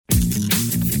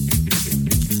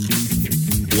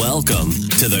Welcome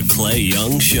to the Clay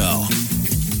Young Show.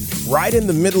 Right in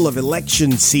the middle of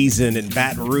election season in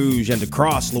Baton Rouge and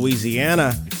across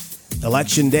Louisiana,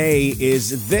 Election Day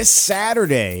is this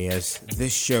Saturday as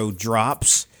this show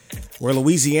drops, where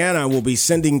Louisiana will be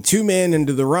sending two men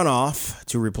into the runoff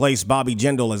to replace Bobby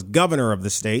Jindal as governor of the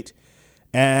state.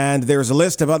 And there's a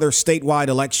list of other statewide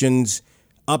elections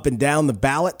up and down the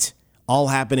ballot, all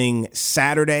happening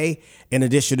Saturday, in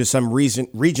addition to some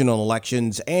regional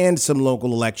elections and some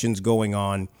local elections going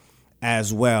on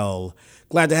as well.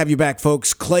 Glad to have you back,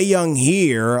 folks. Clay Young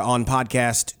here on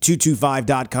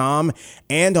podcast225.com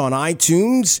and on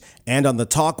iTunes and on the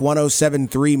Talk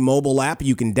 1073 mobile app.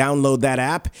 You can download that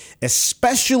app,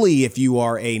 especially if you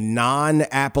are a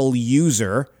non-Apple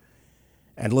user,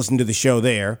 and listen to the show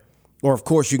there. Or, of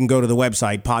course, you can go to the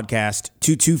website,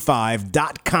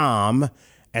 podcast225.com,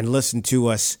 and listen to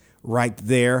us right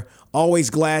there. Always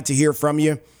glad to hear from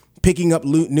you. Picking up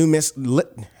let's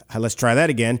try that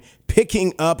again.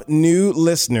 Picking up new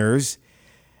listeners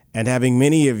and having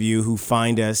many of you who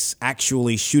find us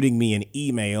actually shooting me an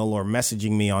email or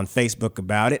messaging me on Facebook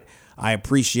about it. I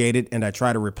appreciate it, and I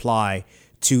try to reply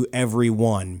to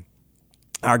everyone.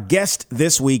 Our guest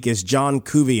this week is John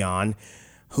Cuvion,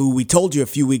 who we told you a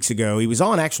few weeks ago. He was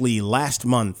on actually last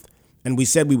month, and we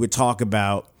said we would talk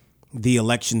about the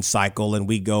election cycle, and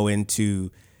we go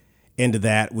into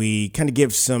that. We kind of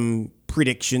give some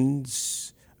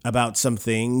predictions about some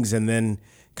things and then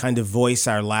kind of voice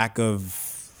our lack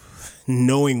of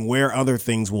knowing where other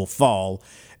things will fall,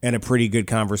 and a pretty good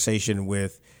conversation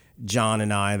with John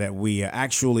and I that we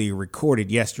actually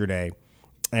recorded yesterday,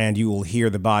 and you will hear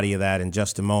the body of that in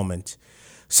just a moment.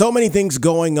 So many things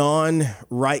going on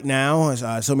right now.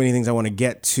 So many things I want to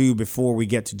get to before we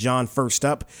get to John. First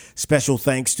up, special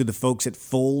thanks to the folks at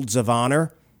Folds of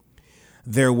Honor.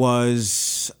 There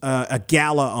was a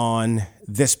gala on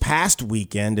this past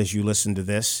weekend, as you listen to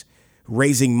this,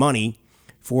 raising money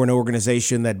for an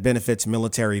organization that benefits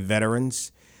military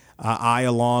veterans. I,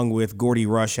 along with Gordy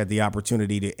Rush, had the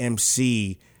opportunity to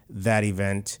MC that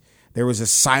event. There was a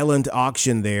silent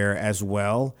auction there as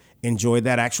well. Enjoyed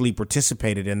that, actually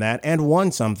participated in that and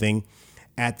won something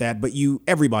at that. But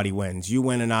everybody wins. You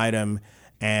win an item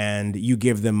and you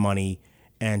give them money,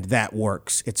 and that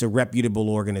works. It's a reputable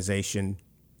organization,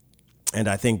 and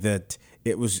I think that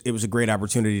it was a great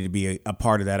opportunity to be a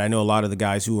part of that. I know a lot of the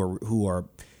guys who are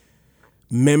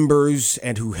members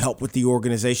and who help with the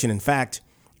organization. In fact,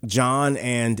 John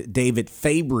and David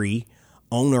Fabry,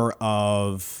 owners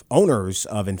of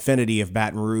Infiniti of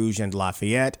Baton Rouge and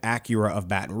Lafayette, Acura of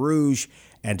Baton Rouge,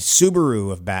 and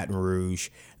Subaru of Baton Rouge.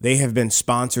 They have been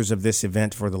sponsors of this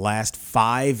event for the last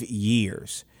 5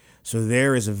 years. So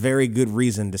there is a very good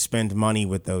reason to spend money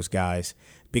with those guys,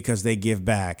 because they give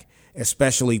back,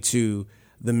 especially to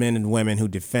the men and women who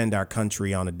defend our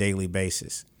country on a daily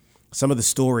basis. Some of the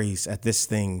stories at this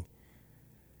thing,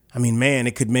 I mean, man,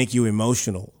 it could make you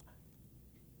emotional.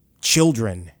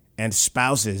 Children and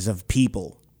spouses of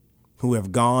people who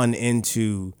have gone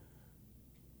into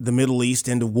the Middle East,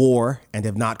 into war, and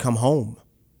have not come home.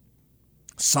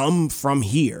 Some from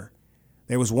here.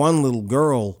 There was one little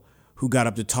girl who got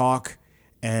up to talk,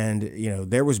 and,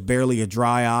 there was barely a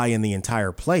dry eye in the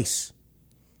entire place.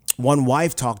 One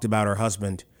wife talked about her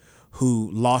husband who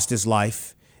lost his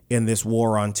life in this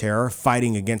war on terror,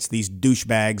 fighting against these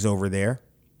douchebags over there.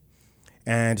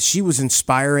 And she was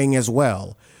inspiring as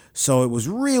well. So it was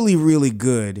really, really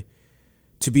good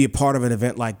to be a part of an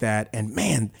event like that. And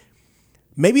man,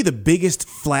 maybe the biggest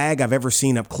flag I've ever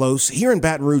seen up close. Here in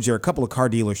Baton Rouge, there are a couple of car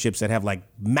dealerships that have like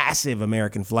massive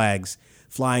American flags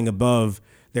flying above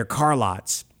their car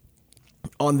lots.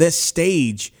 On this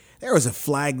stage, there was a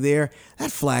flag there.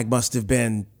 That flag must have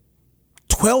been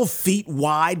 12 feet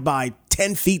wide by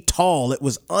 10 feet tall. It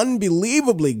was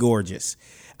unbelievably gorgeous.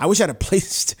 I wish I had a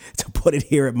place to put it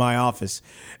here at my office,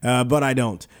 but I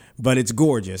don't. But it's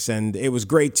gorgeous, and it was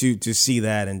great to see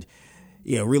that, and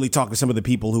really talk to some of the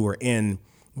people who were in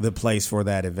the place for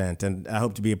that event. And I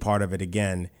hope to be a part of it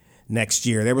again next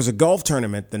year. There was a golf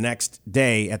tournament the next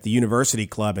day at the University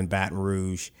Club in Baton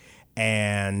Rouge,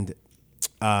 and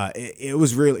it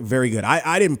was really very good.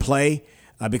 I didn't play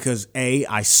because A,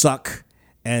 I suck,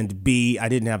 and B, I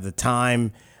didn't have the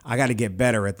time. I got to get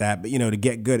better at that. But to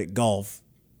get good at golf,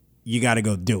 you got to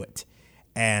go do it.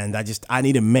 And I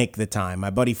need to make the time. My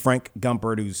buddy Frank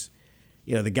Gumpert, who's,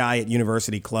 the guy at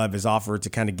University Club, has offered to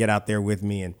kind of get out there with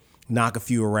me and knock a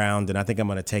few around. And I think I'm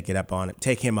going to take him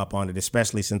up on it,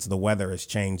 especially since the weather has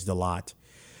changed a lot.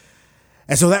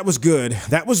 And so that was good.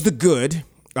 That was the good.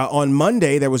 On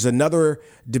Monday, there was another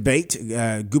debate,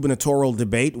 gubernatorial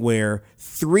debate, where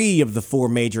 3 of the 4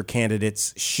 major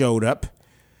candidates showed up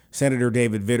Senator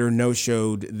David Vitter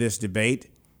no-showed this debate.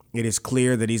 It is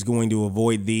clear that he's going to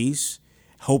avoid these,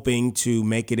 hoping to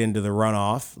make it into the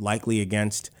runoff, likely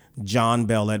against John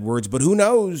Bel Edwards. But who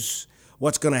knows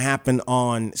what's going to happen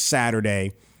on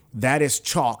Saturday? That is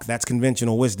chalk. That's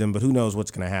conventional wisdom, but who knows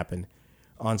what's going to happen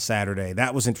on Saturday.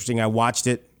 That was interesting. I watched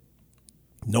it.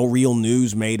 No real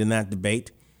news made in that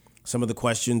debate. Some of the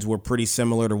questions were pretty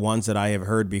similar to ones that I have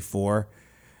heard before.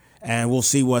 And we'll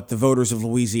see what the voters of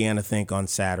Louisiana think on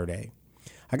Saturday.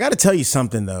 I got to tell you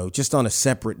something, though, just on a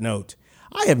separate note.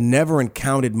 I have never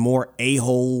encountered more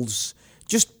a-holes,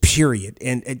 just period.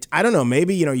 And I don't know,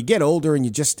 maybe, you get older and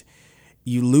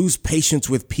you lose patience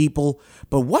with people.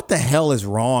 But what the hell is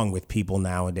wrong with people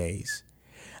nowadays?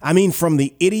 I mean, from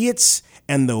the idiots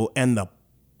and the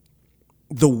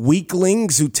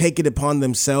weaklings who take it upon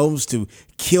themselves to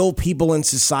kill people in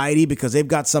society because they've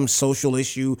got some social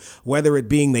issue, whether it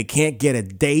being they can't get a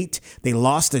date, they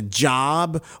lost a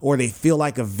job, or they feel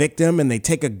like a victim and they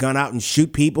take a gun out and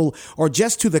shoot people, or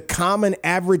just to the common,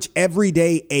 average,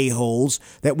 everyday a-holes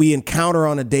that we encounter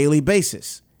on a daily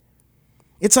basis.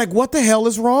 It's like, what the hell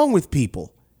is wrong with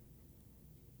people?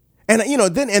 And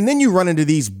then you run into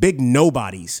these big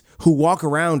nobodies who walk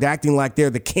around acting like they're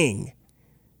the king.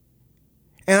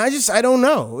 And I don't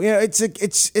know. It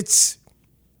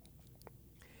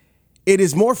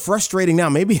is more frustrating now.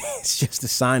 Maybe it's just a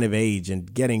sign of age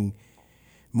and getting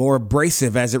more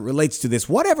abrasive as it relates to this.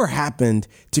 Whatever happened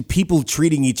to people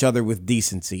treating each other with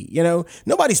decency?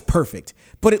 Nobody's perfect,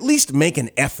 but at least make an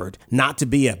effort not to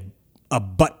be a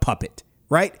butt puppet,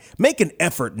 right? Make an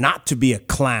effort not to be a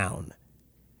clown.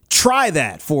 Try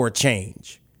that for a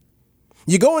change.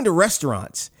 You go into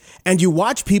restaurants and you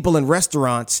watch people in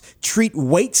restaurants treat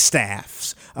wait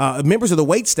staffs, members of the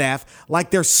wait staff,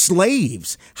 like they're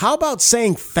slaves. How about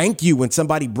saying thank you when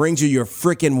somebody brings you your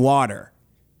frickin' water?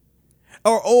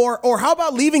 Or how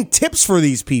about leaving tips for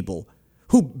these people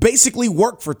who basically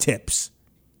work for tips?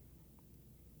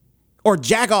 Or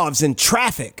jagoffs in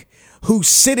traffic who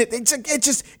sit at,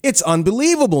 it's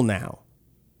unbelievable now.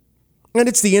 And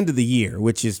it's the end of the year,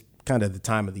 which is kind of the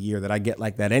time of the year that I get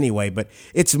like that anyway, but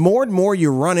it's more and more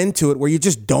you run into it where you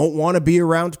just don't want to be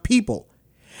around people.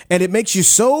 And it makes you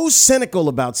so cynical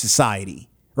about society,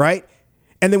 right?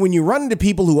 And then when you run into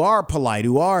people who are polite,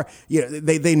 who are,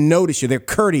 they notice you, they're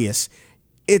courteous,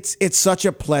 it's such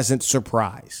a pleasant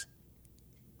surprise.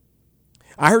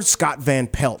 I heard Scott Van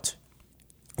Pelt,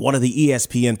 one of the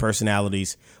ESPN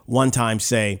personalities, one time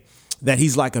say that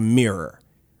he's like a mirror,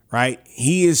 right?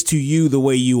 He is to you the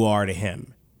way you are to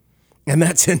him. And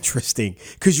that's interesting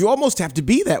because you almost have to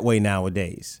be that way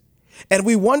nowadays. And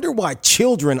we wonder why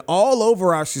children all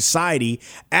over our society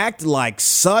act like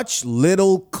such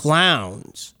little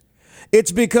clowns.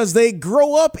 It's because they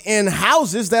grow up in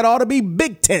houses that ought to be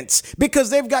big tents because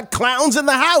they've got clowns in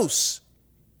the house.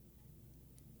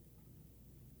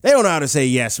 They don't know how to say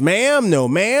yes, ma'am, no,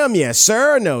 ma'am, yes,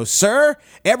 sir, no, sir.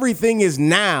 Everything is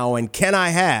now and can I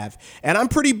have. And I'm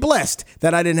pretty blessed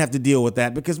that I didn't have to deal with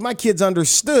that because my kids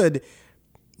understood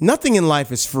nothing in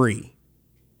life is free.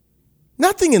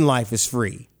 Nothing in life is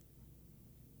free.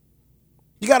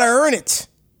 You got to earn it.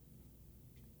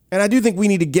 And I do think we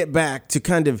need to get back to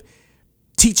kind of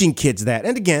teaching kids that.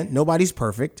 And again, nobody's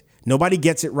perfect. Nobody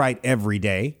gets it right every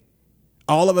day.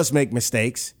 All of us make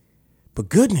mistakes. But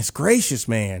goodness gracious,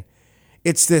 man,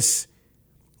 it's this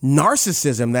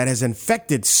narcissism that has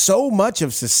infected so much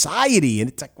of society. And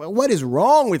it's like, well, what is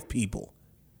wrong with people?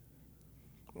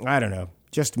 I don't know.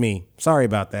 Just me. Sorry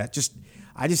about that.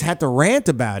 I just had to rant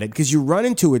about it because you run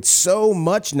into it so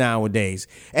much nowadays.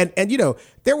 And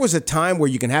there was a time where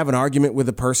you can have an argument with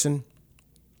a person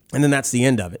and then that's the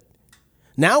end of it.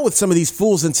 Now with some of these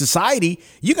fools in society,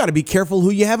 you got to be careful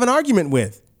who you have an argument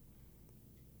with.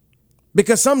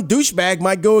 Because some douchebag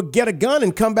might go get a gun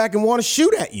and come back and want to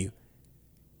shoot at you.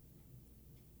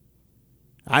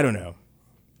 I don't know.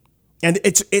 And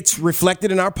it's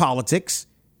reflected in our politics.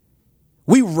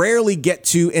 We rarely get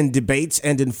to, in debates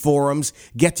and in forums,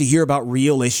 get to hear about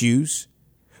real issues,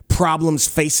 problems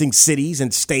facing cities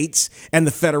and states and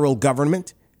the federal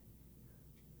government.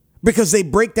 Because they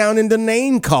break down into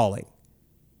name calling.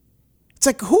 It's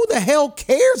like, who the hell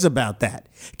cares about that?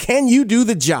 Can you do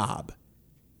the job?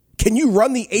 Can you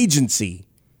run the agency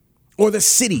or the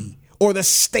city or the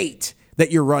state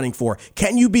that you're running for?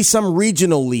 Can you be some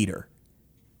regional leader?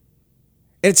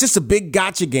 And it's just a big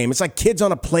gotcha game. It's like kids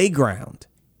on a playground.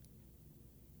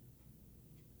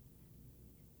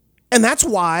 And that's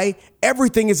why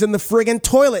everything is in the friggin'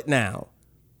 toilet now.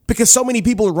 Because so many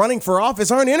people running for office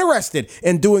aren't interested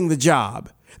in doing the job.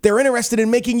 They're interested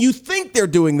in making you think they're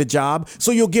doing the job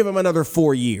so you'll give them another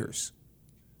 4 years.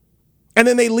 And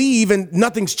then they leave and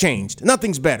nothing's changed.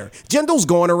 Nothing's better. Jindal's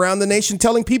going around the nation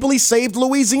telling people he saved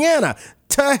Louisiana.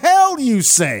 To hell, you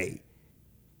say?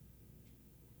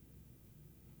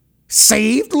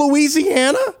 Saved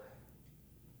Louisiana?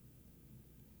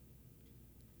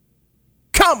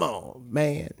 Come on,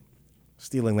 man.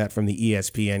 Stealing that from the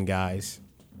ESPN guys.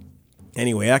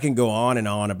 Anyway, I can go on and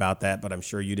on about that, but I'm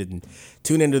sure you didn't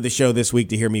tune into the show this week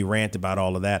to hear me rant about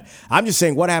all of that. I'm just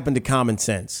saying, what happened to common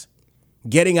sense?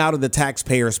 Getting out of the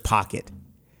taxpayer's pocket.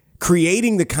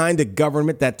 Creating the kind of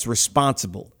government that's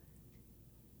responsible.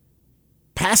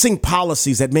 Passing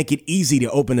policies that make it easy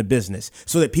to open a business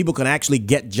so that people can actually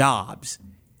get jobs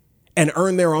and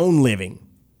earn their own living.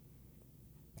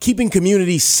 Keeping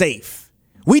communities safe.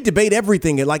 We debate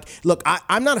everything. Like, look,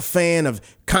 I'm not a fan of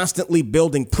constantly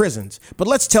building prisons, but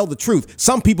let's tell the truth.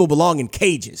 Some people belong in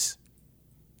cages.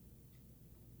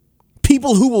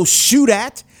 People who will shoot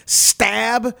at,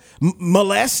 stab,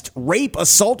 molest, rape,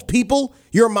 assault people,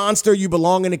 you're a monster, you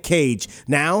belong in a cage.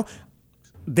 Now,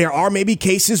 there are maybe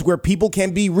cases where people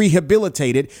can be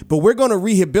rehabilitated, but we're going to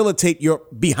rehabilitate your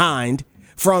behind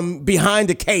from behind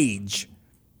a cage.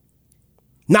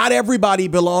 Not everybody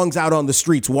belongs out on the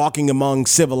streets walking among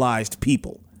civilized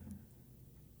people.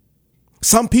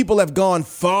 Some people have gone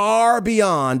far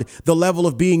beyond the level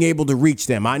of being able to reach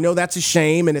them. I know that's a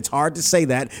shame and it's hard to say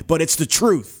that, but it's the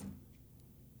truth.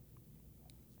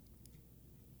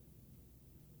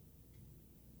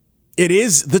 It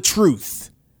is the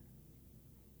truth.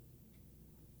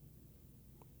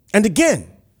 And again,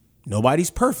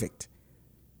 nobody's perfect.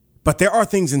 But there are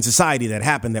things in society that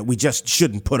happen that we just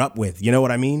shouldn't put up with. You know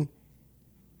what I mean?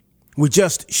 We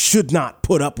just should not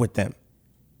put up with them.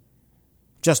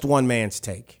 Just one man's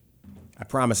take. I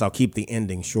promise I'll keep the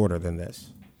ending shorter than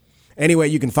this. Anyway,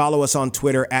 you can follow us on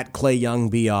Twitter at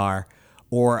ClayYoungBR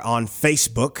or on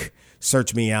Facebook.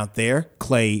 Search me out there,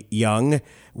 Clay Young.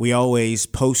 We always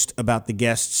post about the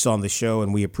guests on the show,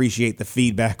 and we appreciate the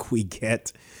feedback we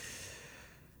get.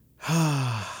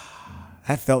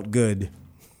 That felt good.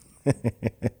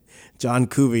 John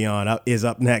Couvion is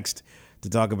up next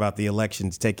to talk about the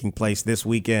elections taking place this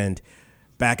weekend.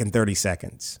 Back in 30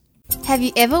 seconds. Have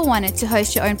you ever wanted to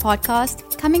host your own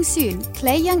podcast? Coming soon,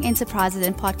 Clay Young Enterprises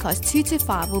and Podcast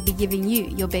 225 will be giving you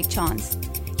your big chance.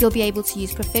 You'll be able to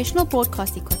use professional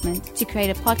broadcast equipment to create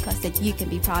a podcast that you can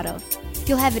be proud of.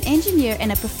 You'll have an engineer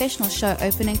and a professional show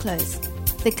open and close.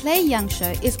 The Clay Young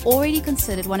Show is already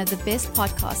considered one of the best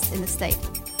podcasts in the state.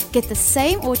 Get the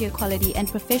same audio quality and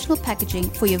professional packaging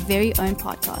for your very own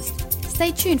podcast.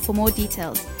 Stay tuned for more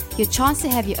details. Your chance to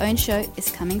have your own show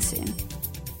is coming soon.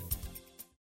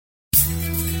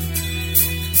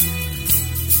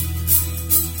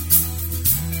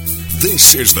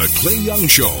 This is the Clay Young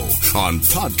Show on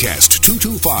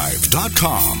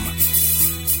podcast225.com.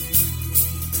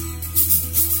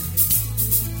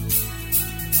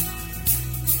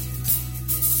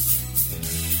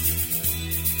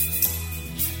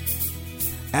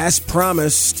 As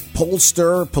promised,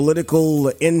 pollster, political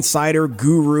insider,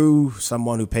 guru,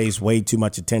 someone who pays way too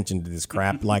much attention to this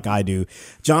crap like I do,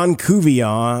 John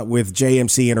Couvion with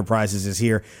JMC Enterprises is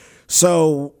here.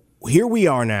 So here we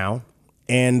are now,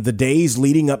 and the days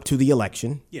leading up to the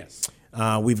election. Yes.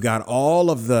 We've got all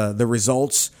of the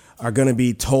results are going to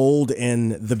be told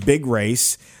in the big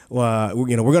race. We're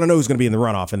going to know who's going to be in the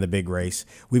runoff in the big race.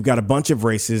 We've got a bunch of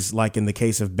races, like in the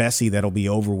case of Bessie, that'll be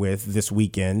over with this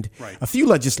weekend. Right. A few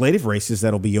legislative races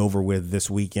that'll be over with this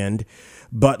weekend.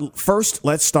 But first,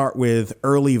 let's start with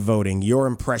early voting, your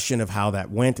impression of how that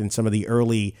went and some of the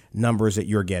early numbers that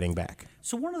you're getting back.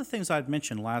 So one of the things I'd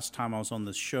mentioned last time I was on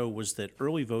this show was that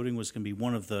early voting was going to be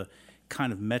one of the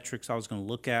kind of metrics I was going to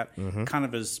look at, kind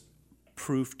of as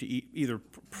proof to either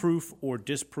proof or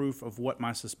disproof of what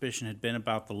my suspicion had been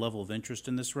about the level of interest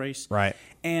in this race. Right.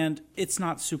 And it's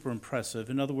not super impressive.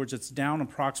 In other words, it's down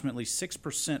approximately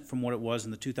 6% from what it was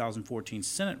in the 2014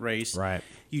 Senate race. Right.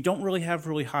 You don't really have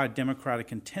really high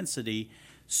Democratic intensity.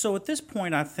 So at this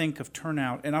point, I think of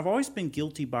turnout, and I've always been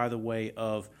guilty, by the way,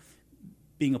 of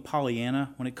being a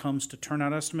Pollyanna when it comes to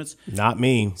turnout estimates. Not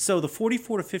me. So the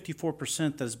 44 to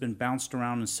 54% that has been bounced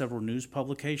around in several news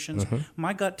publications,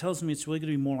 my gut tells me it's really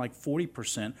going to be more like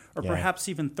 40% or perhaps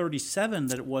even 37%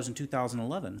 that it was in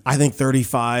 2011. I think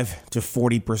 35 to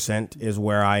 40% is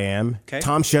where I am. Okay.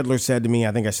 Tom Shedler said to me,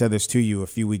 I think I said this to you a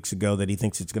few weeks ago, that he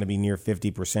thinks it's going to be near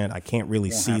 50%. I can't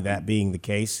really see that being the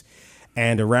case.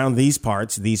 And around these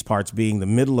parts being the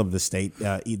middle of the state,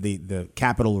 the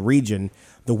capital region,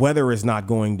 the weather is not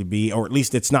going to be, or at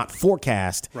least it's not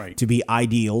forecast to be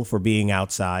ideal for being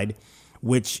outside,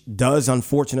 which does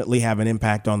unfortunately have an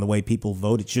impact on the way people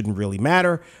vote. It shouldn't really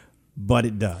matter, but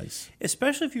it does.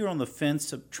 Especially if you're on the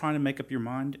fence of trying to make up your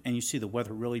mind and you see the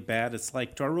weather really bad. It's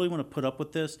like, do I really want to put up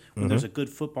with this when there's a good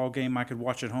football game I could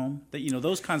watch at home? That,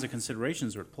 those kinds of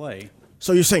considerations are at play.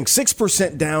 So you're saying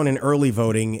 6% down in early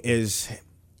voting is,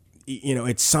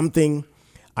 it's something.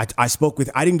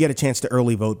 I didn't get a chance to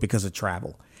early vote because of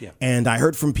travel. Yeah. And I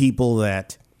heard from people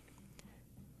that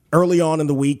early on in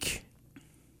the week,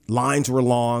 lines were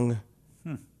long.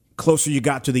 Closer you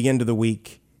got to the end of the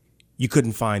week, you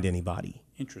couldn't find anybody.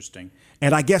 Interesting.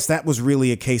 And I guess that was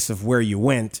really a case of where you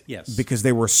went. Yes. Because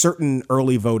there were certain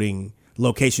early voting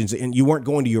locations, and you weren't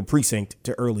going to your precinct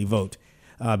to early vote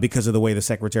because of the way the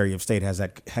Secretary of State has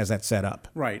that set up.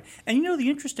 Right. And the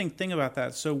interesting thing about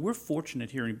that, so we're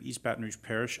fortunate here in East Baton Rouge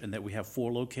Parish in that we have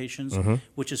 4 locations,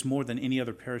 which is more than any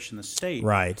other parish in the state.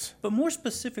 Right. But more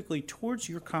specifically, towards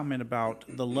your comment about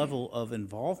the level of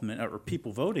involvement or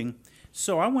people voting,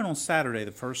 so I went on Saturday,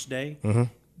 the first day.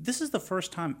 This is the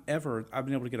first time ever I've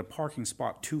been able to get a parking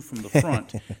spot 2 from the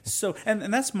front. So,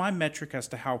 and that's my metric as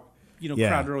to how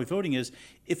crowded early voting is.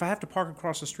 If I have to park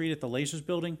across the street at the Lasers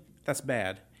building, that's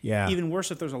bad. Yeah. Even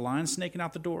worse if there's a line snaking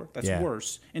out the door. That's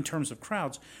worse in terms of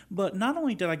crowds. But not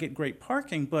only did I get great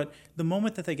parking, but the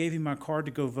moment that they gave me my card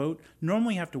to go vote,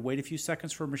 normally you have to wait a few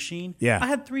seconds for a machine. Yeah. I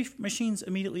had 3 machines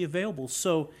immediately available.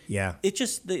 So it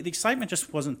just the excitement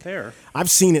just wasn't there. I've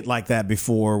seen it like that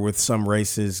before with some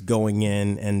races going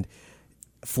in, and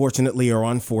fortunately or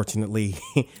unfortunately,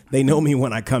 they know me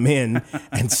when I come in.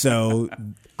 And so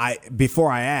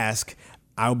before I ask,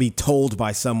 I'll be told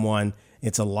by someone,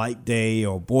 it's a light day,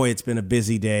 or boy, it's been a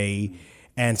busy day.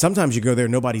 And sometimes you go there,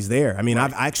 nobody's there. I mean,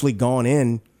 I've actually gone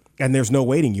in and there's no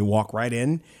waiting. You walk right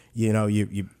in,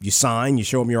 you sign, you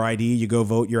show them your ID, you go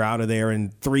vote, you're out of there in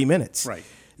 3 minutes. Right.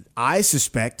 I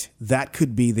suspect that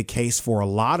could be the case for a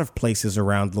lot of places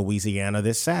around Louisiana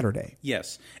this Saturday.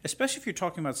 Yes, especially if you're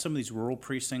talking about some of these rural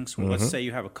precincts where let's say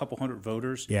you have a couple hundred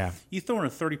voters. Yeah. You throw in a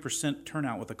 30%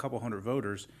 turnout with a couple hundred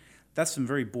voters, that's some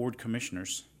very bored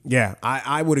commissioners. Yeah,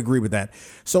 I would agree with that.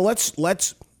 So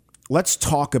let's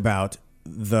talk about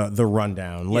the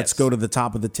rundown. Let's go to the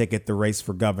top of the ticket, the race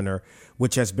for governor,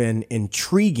 which has been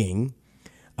intriguing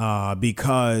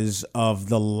because of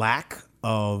the lack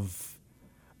of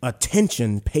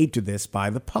attention paid to this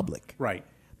by the public. Right.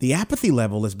 The apathy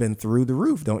level has been through the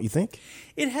roof, don't you think?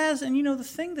 It has, and the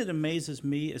thing that amazes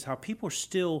me is how people are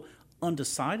still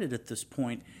undecided at this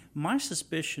point. My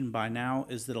suspicion by now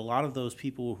is that a lot of those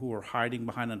people who are hiding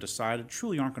behind undecided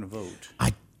truly aren't going to vote.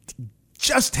 I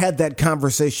just had that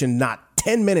conversation not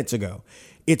 10 minutes ago.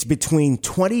 It's between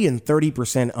 20 and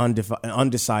 30%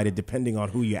 undecided, depending on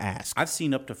who you ask. I've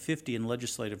seen up to 50 in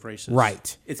legislative races.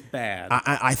 Right. It's bad.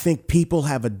 I think people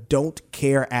have a don't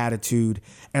care attitude,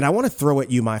 and I want to throw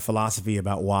at you my philosophy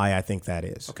about why I think that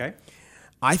is. Okay.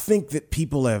 I think that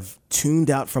people have tuned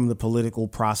out from the political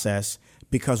process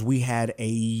because we had a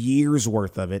year's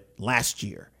worth of it last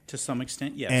year. To some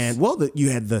extent, yes. And you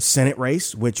had the Senate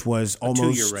race, which was almost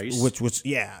 2-year race, which was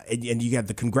and you had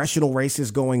the congressional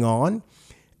races going on,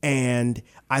 and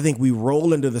I think we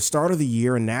roll into the start of the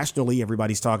year, and nationally,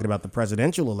 everybody's talking about the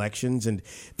presidential elections, and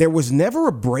there was never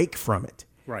a break from it.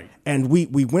 Right. And we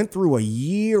went through a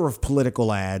year of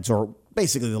political ads, or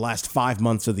basically the last 5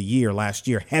 months of the year, last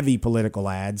year, heavy political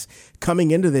ads.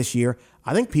 Coming into this year,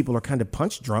 I think people are kind of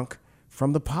punch drunk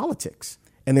from the politics,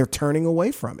 and they're turning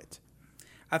away from it.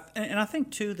 And I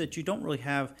think, too, that you don't really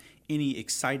have any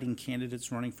exciting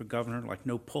candidates running for governor, like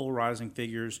no polarizing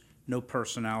figures, no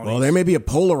personalities. Well, there may be a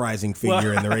polarizing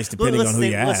figure in the race, depending on who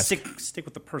you ask. Let's stick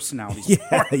with the personalities.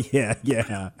 Yeah.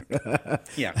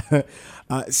 Yeah.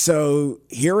 So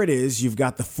here it is. You've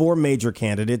got the 4 major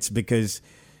candidates because,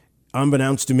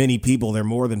 unbeknownst to many people, there are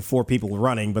more than 4 people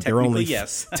running, but they're only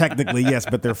technically yes,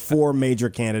 but there are 4 major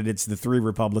candidates: the 3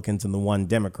 Republicans and the 1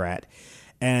 Democrat.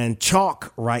 And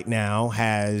Chalk right now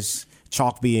has,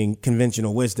 Chalk being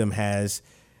conventional wisdom, has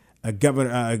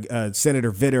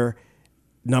Senator Vitter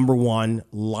number 1,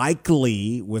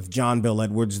 likely with John Bel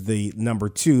Edwards the number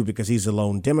 2 because he's a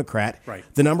lone Democrat. Right.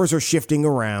 The numbers are shifting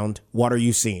around. What are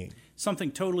you seeing? Something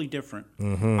totally different.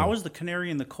 I was the canary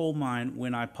in the coal mine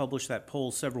when I published that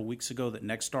poll several weeks ago that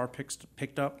Nexstar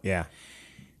picked up. Yeah.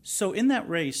 So in that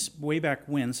race, way back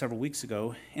when, several weeks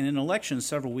ago, and in elections,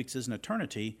 several weeks is an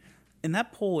eternity, in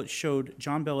that poll it showed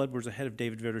John Bel Edwards ahead of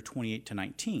David Vitter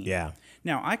 28-19. Yeah.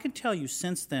 Now, I could tell you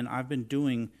since then I've been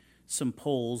doing some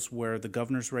polls where the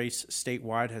governor's race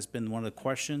statewide has been one of the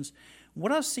questions.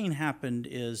 What I've seen happen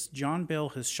is John Bel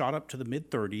has shot up to the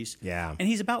mid-30s. Yeah. And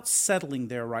he's about settling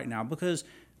there right now because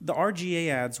the RGA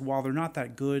ads, while they're not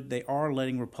that good, they are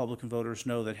letting Republican voters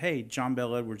know that, hey, John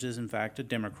Bel Edwards is in fact a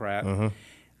Democrat.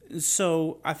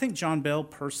 So I think John Bell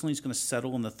personally is going to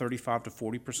settle in the 35 to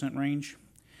 40% range.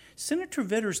 Senator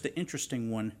Vitter's the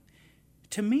interesting one.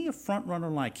 To me, a front runner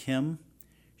like him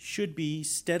should be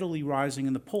steadily rising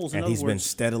in the polls. And he's been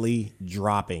steadily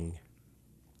dropping.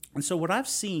 And so what I've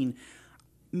seen,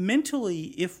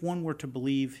 mentally, if one were to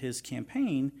believe his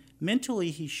campaign,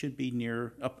 mentally he should be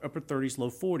near upper 30s, low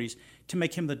 40s to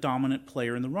make him the dominant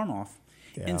player in the runoff.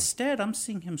 Yeah. Instead, I'm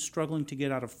seeing him struggling to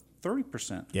get out of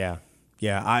 30%. Yeah.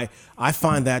 I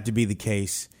find that to be the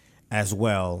case as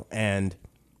well. And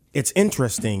it's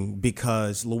interesting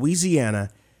because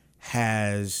Louisiana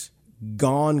has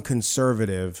gone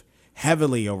conservative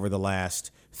heavily over the last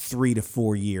 3 to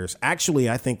 4 years. Actually,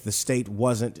 I think the state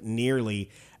wasn't nearly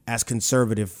as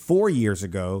conservative 4 years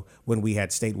ago when we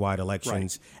had statewide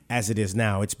elections as it is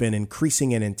now. It's been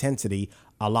increasing in intensity.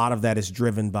 A lot of that is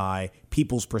driven by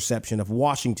people's perception of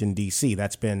Washington, D.C.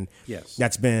 That's been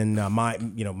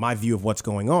my view of what's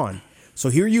going on. So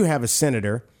here you have a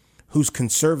senator whose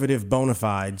conservative bona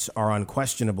fides are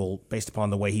unquestionable based upon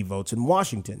the way he votes in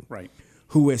Washington,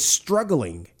 who is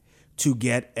struggling to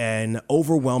get an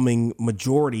overwhelming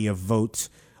majority of votes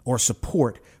or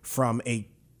support from a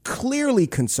clearly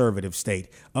conservative state.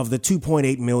 Of the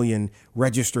 2.8 million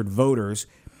registered voters,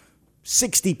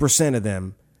 60% of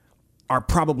them are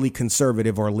probably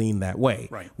conservative or lean that way,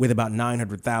 with about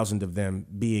 900,000 of them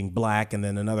being black and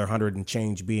then another 100 and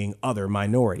change being other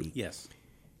minority. Yes.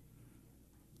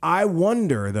 I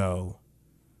wonder, though,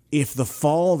 if the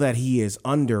fall that he is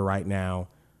under right now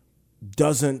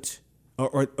doesn't,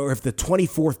 or if the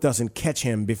 24th doesn't catch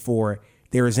him before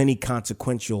there is any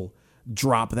consequential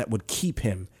drop that would keep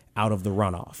him out of the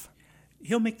runoff.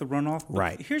 He'll make the runoff.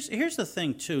 Right. Here's the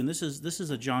thing, too, and this is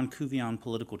a John Couvion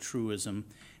political truism.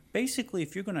 Basically,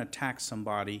 if you're going to attack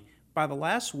somebody, by the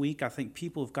last week, I think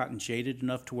people have gotten jaded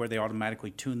enough to where they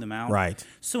automatically tune them out. Right.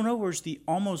 So in other words, the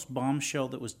almost bombshell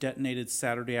that was detonated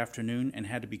Saturday afternoon and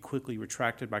had to be quickly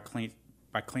retracted by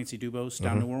Clancy Dubose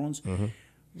down New Orleans.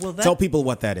 Well, tell people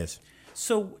what that is.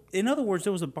 So, in other words,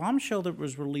 there was a bombshell that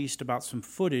was released about some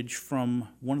footage from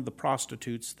one of the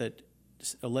prostitutes that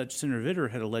alleged Senator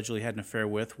Vitter had allegedly had an affair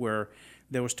with, where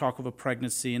there was talk of a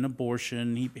pregnancy and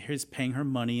abortion. He's paying her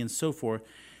money and so forth.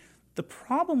 The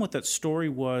problem with that story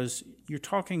was you're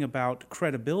talking about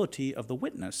credibility of the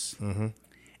witness.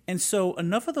 And so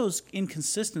enough of those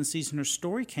inconsistencies in her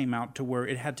story came out to where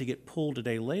it had to get pulled a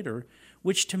day later,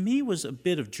 which to me was a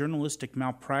bit of journalistic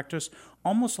malpractice,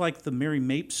 almost like the Mary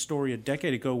Mapes story a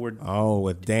decade ago where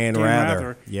with Dan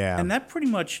Rather. Yeah. And that pretty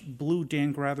much blew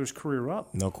Dan Rather's career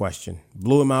up. No question.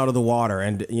 Blew him out of the water.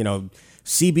 And,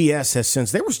 CBS has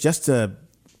since,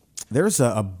 there's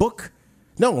a book,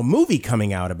 a movie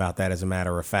coming out about that, as a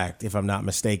matter of fact, if I'm not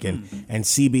mistaken. And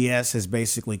CBS has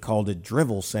basically called it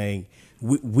drivel, saying,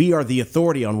 we are the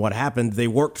authority on what happened. They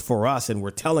worked for us, and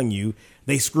we're telling you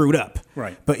they screwed up.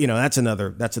 Right. But, that's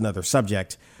another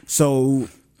subject. So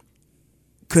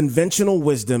conventional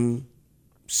wisdom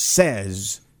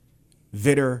says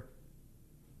Vitter,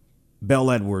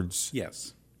 Bell Edwards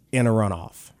Yes. in a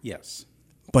runoff. Yes.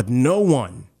 But no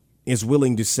one is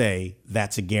willing to say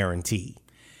that's a guarantee.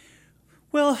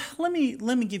 Well, let me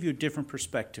give you a different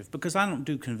perspective, because I don't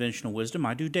do conventional wisdom.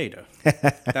 I do data.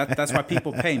 That's why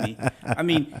people pay me. I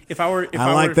mean,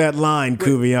 I like that line,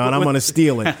 Couvion. I'm going to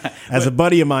steal it. As a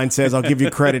buddy of mine says, I'll give you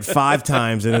credit 5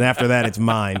 times, and then after that, it's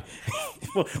mine.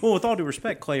 Well, with all due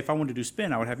respect, Clay, if I wanted to do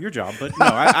spin, I would have your job. But no,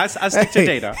 I stick to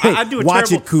data. I do a watch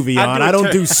terrible, it, Couvion. I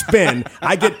don't do spin.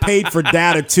 I get paid for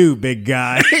data too, big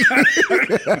guy.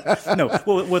 No,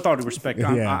 well, with all due respect,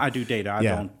 I do data. I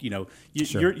don't.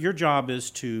 Sure. Your job is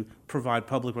to provide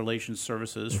public relations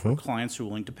services for clients who are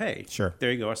willing to pay. Sure.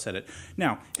 There you go. I said it.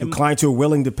 Now, clients who are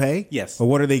willing to pay? Yes. Well,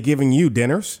 what are they giving you?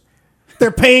 Dinners?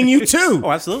 They're paying you too.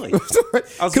 Oh, absolutely.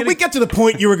 We get to the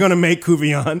point you were going to make,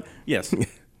 Couvion? Yes.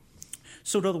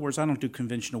 So, in other words, I don't do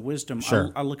conventional wisdom.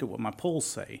 Sure. I look at what my polls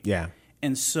say. Yeah.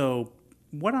 And so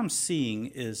what I'm seeing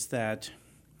is that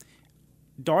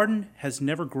Darden has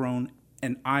never grown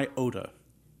an iota.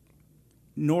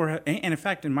 And in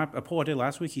fact, in a poll I did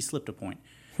last week, he slipped a point.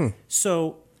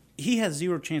 So he has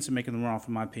zero chance of making the runoff,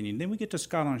 in my opinion. Then we get to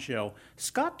Scott Angel.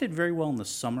 Scott did very well in the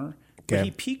summer, but he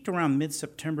peaked around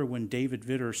mid-September when David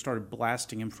Vitter started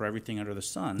blasting him for everything under the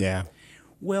sun. Yeah.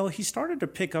 Well, he started to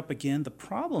pick up again. The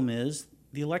problem is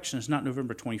the election is not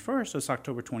November 21st, it's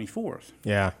October 24th.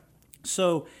 Yeah.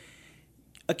 So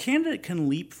a candidate can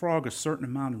leapfrog a certain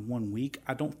amount in 1 week.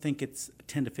 I don't think it's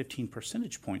 10 to 15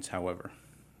 percentage points, however.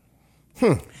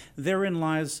 Therein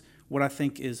lies what I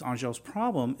think is Angel's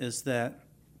problem, is that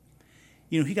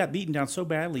he got beaten down so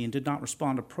badly and did not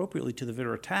respond appropriately to the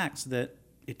Vitter attacks that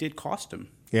it did cost him.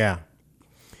 Yeah.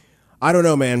 I don't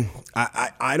know, man.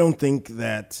 I don't think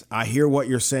that I hear what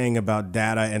you're saying about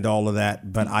data and all of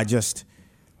that, but I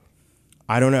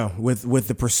don't know. With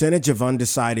the percentage of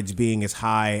undecideds being as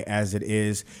high as it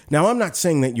is. Now, I'm not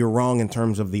saying that you're wrong in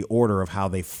terms of the order of how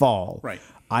they fall. Right.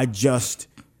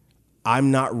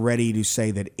 I'm not ready to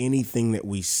say that anything that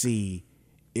we see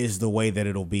is the way that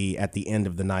it'll be at the end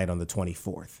of the night on the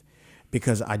 24th.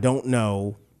 Because I don't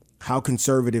know how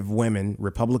conservative women,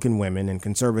 Republican women, and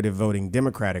conservative voting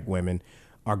Democratic women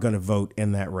are going to vote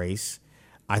in that race.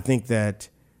 I think that,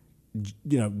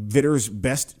 Vitter's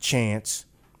best chance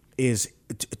is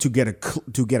to get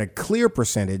a clear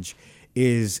percentage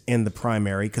is in the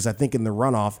primary, because I think in the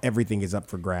runoff, everything is up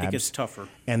for grabs. It gets tougher.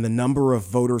 And the number of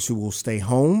voters who will stay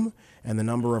home and the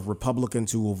number of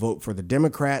Republicans who will vote for the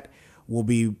Democrat will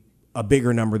be a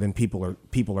bigger number than people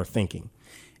are thinking.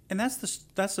 And that's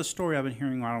the story I've been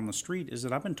hearing out on the street, is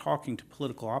that I've been talking to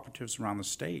political operatives around the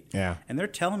state. Yeah. And they're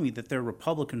telling me that they're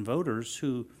Republican voters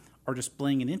who are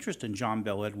displaying an interest in John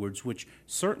Bel Edwards, which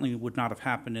certainly would not have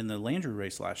happened in the Landry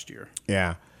race last year.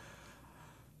 Yeah.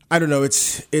 I don't know.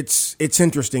 It's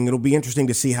interesting. It'll be interesting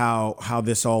to see how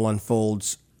this all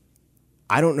unfolds.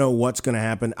 I don't know what's going to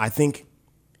happen. I think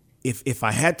if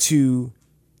I had to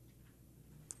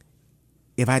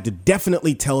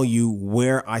definitely tell you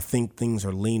where I think things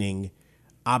are leaning,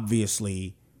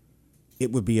 obviously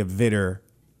it would be a Vitter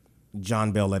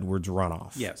John Bel Edwards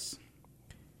runoff. Yes.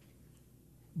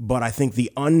 But I think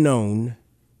the unknown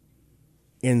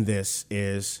in this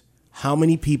is how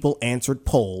many people answered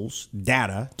polls,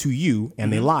 data, to you,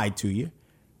 and they lied to you.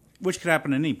 Which could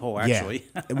happen in any poll, actually.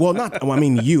 Yeah. Well, I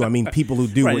mean people who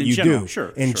do right, what you general, do. Sure,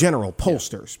 in general,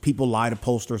 pollsters. Yeah. People lie to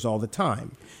pollsters all the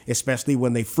time, especially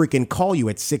when they freaking call you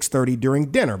at 6:30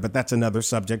 during dinner. But that's another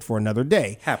subject for another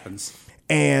day. Happens.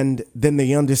 And then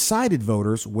the undecided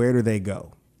voters, where do they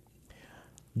go?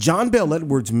 John Bel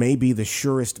Edwards may be the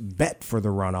surest bet for the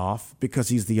runoff because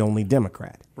he's the only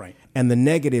Democrat. Right. And the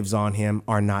negatives on him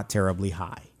are not terribly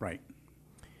high. Right.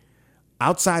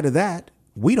 Outside of that,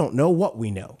 we don't know what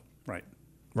we know. Right.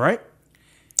 Right?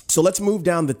 So let's move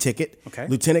down the ticket. Okay.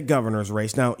 Lieutenant governor's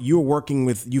race. Now,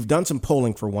 you've done some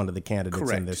polling for one of the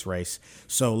candidates in this race.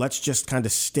 So let's just kind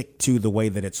of stick to the way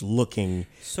that it's looking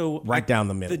down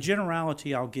the middle. The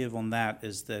generality I'll give on that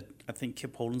is that I think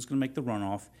Kip Holden's going to make the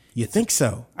runoff. You think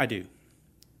so? I do.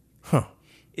 Huh.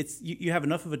 It's you have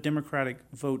enough of a Democratic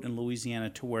vote in Louisiana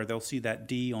to where they'll see that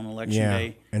D on election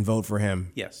day. And vote for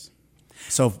him. Yes.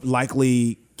 So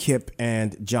likely Kip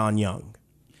and John Young.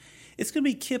 It's going to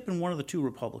be Kip and one of the two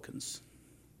Republicans.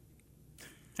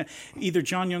 Either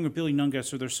John Young or Billy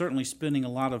Nungesser. They're certainly spending a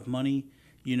lot of money,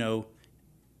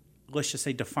 let's just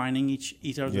say defining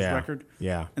each other's record.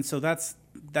 Yeah. And so that's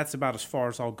about as far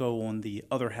as I'll go on the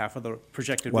other half of the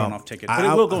projected runoff ticket. But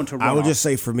it will go into a runoff. I would just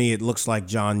say for me, it looks like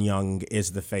John Young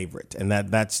is the favorite. And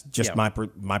that's just my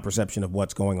perception of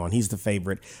what's going on. He's the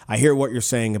favorite. I hear what you're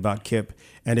saying about Kip,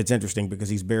 and it's interesting because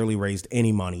he's barely raised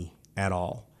any money at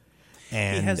all.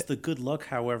 And he has the good luck,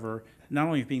 however, not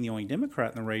only of being the only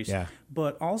Democrat in the race,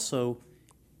 but also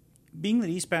being that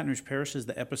East Baton Rouge Parish is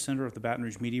the epicenter of the Baton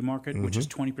Rouge media market, which is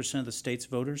 20% of the state's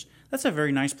voters. That's a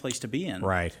very nice place to be in.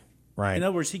 Right. In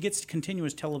other words, he gets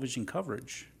continuous television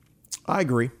coverage. I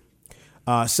agree.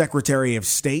 Secretary of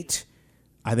State,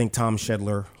 I think Tom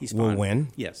Shedler will win.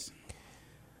 Yes.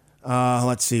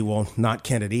 Let's see. Well, not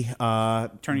Kennedy.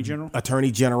 Attorney General?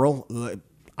 Attorney General.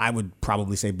 I would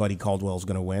probably say Buddy Caldwell's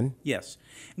going to win. Yes.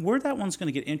 Where that one's going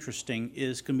to get interesting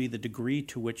is going to be the degree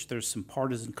to which there's some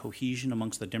partisan cohesion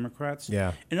amongst the Democrats.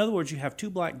 Yeah. In other words, you have two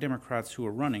black Democrats who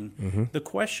are running. Mm-hmm. The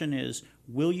question is,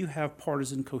 will you have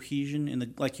partisan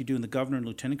cohesion like you do in the governor and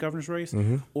lieutenant governor's race,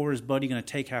 or is Buddy going to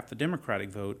take half the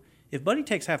Democratic vote? If Buddy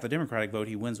takes half the Democratic vote,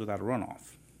 he wins without a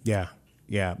runoff.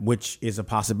 Yeah, which is a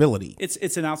possibility.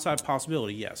 It's an outside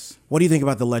possibility, yes. What do you think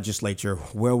about the legislature?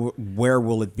 Where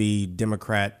will it be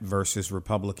Democrat versus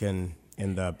Republican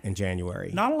in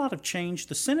January? Not a lot of change.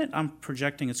 The Senate, I'm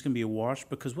projecting it's going to be a wash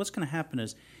because what's going to happen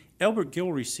is Elbert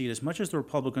Guillory's seat, as much as the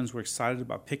Republicans were excited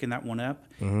about picking that one up,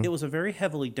 it was a very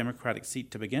heavily Democratic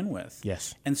seat to begin with.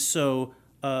 Yes. And so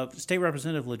State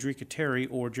Representative Ladrika Terry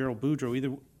or Gerald Boudreaux,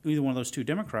 either one of those two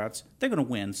Democrats, they're going to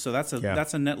win. So that's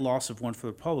a net loss of one for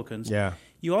the Republicans. Yeah.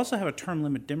 You also have a term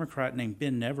limit Democrat named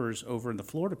Ben Nevers over in the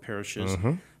Florida parishes.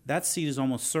 That seat is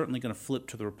almost certainly going to flip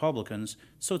to the Republicans,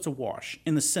 so it's a wash.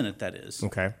 In the Senate, that is.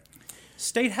 Okay.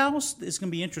 State House is going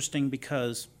to be interesting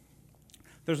because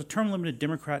there's a term limited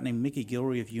Democrat named Mickey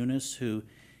Guillory of Eunice who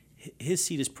his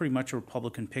seat is pretty much a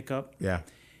Republican pickup. Yeah.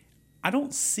 I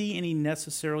don't see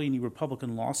necessarily any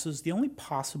Republican losses. The only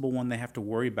possible one they have to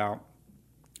worry about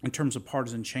in terms of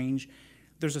partisan change,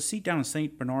 there's a seat down in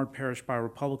St. Bernard Parish by a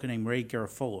Republican named Ray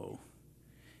Garofalo.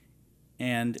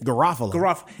 And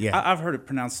Garofalo. Yeah. I've heard it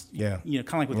pronounced, kind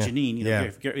of like with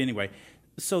Janine. Anyway,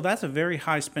 so that's a very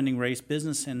high spending race.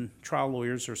 Business and trial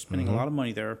lawyers are spending a lot of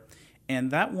money there.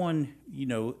 And that one,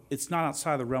 it's not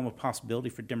outside the realm of possibility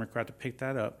for Democrat to pick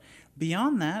that up.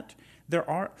 Beyond that,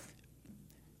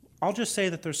 I'll just say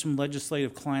that there's some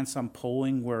legislative clients I'm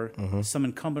polling where some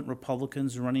incumbent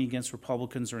Republicans running against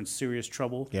Republicans are in serious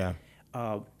trouble. Yeah.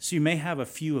 So you may have a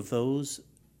few of those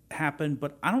happen,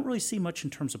 but I don't really see much in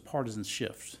terms of partisan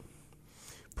shift.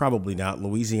 Probably not.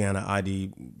 Louisiana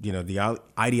the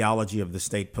ideology of the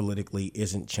state politically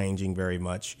isn't changing very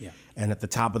much. Yeah. And at the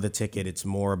top of the ticket, it's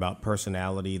more about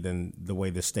personality than the way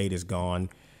the state has gone.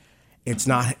 It's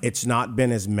not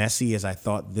been as messy as I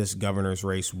thought this governor's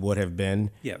race would have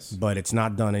been. Yes. But it's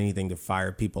not done anything to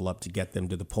fire people up to get them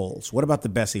to the polls. What about the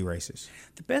Bessie races?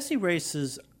 The Bessie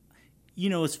races,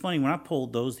 it's funny. When I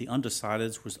polled those, the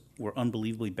undecideds were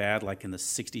unbelievably bad, like in the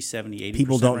 60, 70, 80%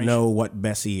 People don't range. know what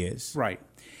Bessie is. Right.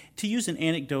 To use an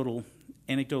anecdotal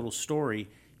story,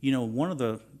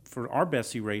 for our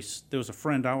Bessie race, there was a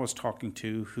friend I was talking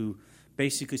to who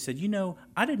basically said,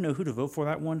 I didn't know who to vote for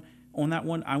on that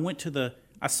one.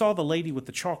 I saw the lady with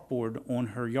the chalkboard on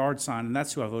her yard sign, and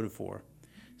that's who I voted for.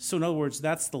 So in other words,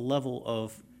 that's the level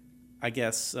of, I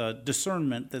guess,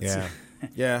 discernment that's... Yeah.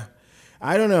 Yeah.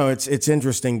 I don't know. It's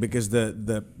interesting because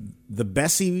the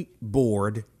Bessie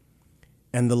board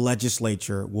and the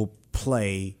legislature will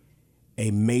play a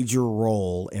major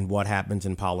role in what happens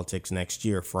in politics next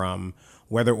year, from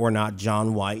whether or not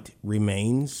John White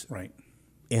remains right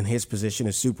in his position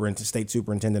as state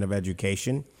superintendent of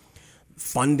education.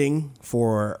 Funding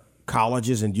for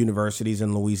colleges and universities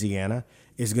in Louisiana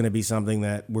is going to be something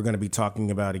that we're going to be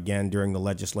talking about again during the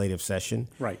legislative session.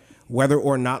 Right. Whether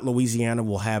or not Louisiana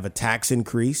will have a tax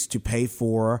increase to pay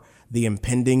for the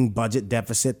impending budget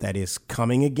deficit that is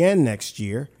coming again next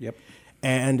year. Yep.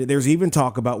 And there's even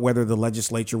talk about whether the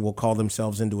legislature will call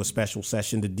themselves into a special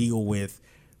session to deal with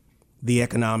the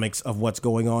economics of what's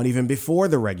going on even before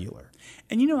the regular.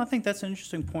 And, I think that's an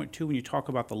interesting point, too, when you talk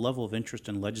about the level of interest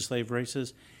in legislative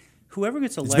races. Whoever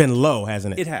gets elected... It's been low,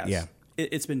 hasn't it? It has. Yeah.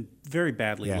 It's been very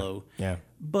badly low. Yeah.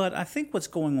 But I think what's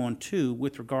going on, too,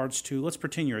 with regards to, let's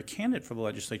pretend you're a candidate for the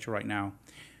legislature right now,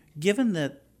 given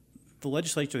that the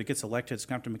legislature that gets elected is going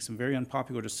to have to make some very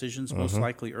unpopular decisions, most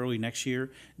likely early next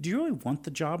year. Do you really want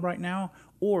the job right now?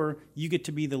 Or you get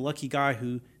to be the lucky guy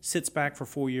who sits back for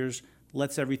 4 years,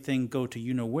 lets everything go to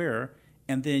you-know-where,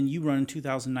 and then you run in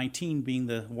 2019 being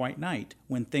the white knight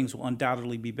when things will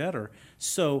undoubtedly be better.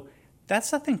 So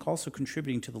that's, I think, also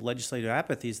contributing to the legislative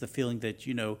apathy is the feeling that,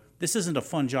 this isn't a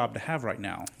fun job to have right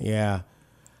now. Yeah.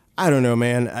 I don't know,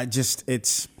 man.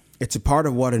 It's a part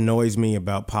of what annoys me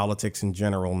about politics in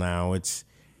general now. It's,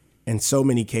 in so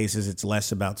many cases, it's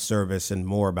less about service and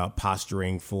more about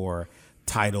posturing for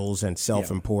titles and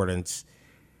self-importance.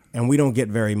 And we don't get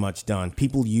very much done.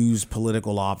 People use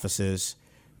political offices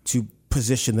to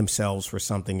position themselves for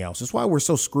something else. That's why we're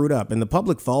so screwed up, and the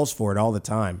public falls for it all the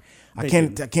time. I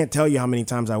can't tell you how many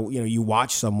times you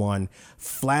watch someone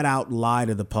flat out lie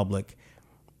to the public,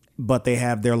 but they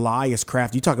have their lie is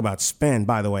crafted. You talk about spin.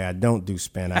 By the way, I don't do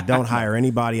spin. I don't hire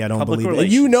anybody I don't Public believe in.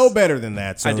 relations. And you know better than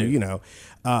that. So I do.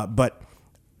 But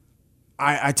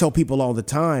I tell people all the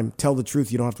time, tell the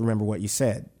truth. You don't have to remember what you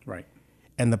said. Right.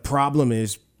 And the problem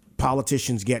is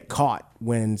politicians get caught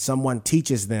when someone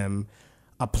teaches them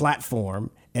a platform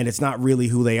and it's not really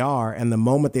who they are. And the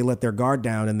moment they let their guard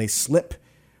down and they slip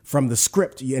from the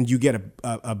script and you get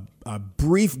a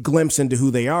brief glimpse into who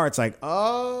they are, it's like,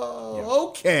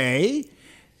 okay.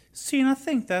 See, and I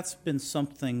think that's been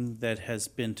something that has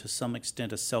been to some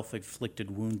extent a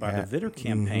self-inflicted wound by the Vitter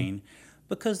campaign,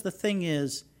 because the thing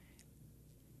is,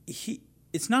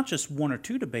 it's not just one or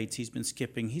two debates he's been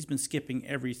skipping. He's been skipping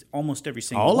almost every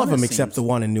single one. All of them it except seems. the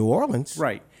one in New Orleans.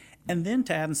 Right. And then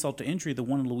to add insult to injury, the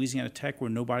one in Louisiana Tech where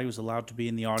nobody was allowed to be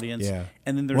in the audience. Yeah.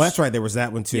 And then there's, well, that's right. There was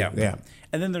that one too. Yeah.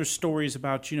 And then there's stories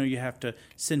about, you have to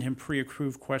send him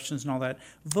pre-approved questions and all that.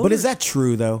 But is that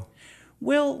true, though?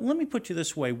 Well, let me put you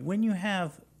this way. When you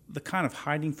have the kind of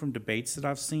hiding from debates that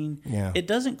I've seen, it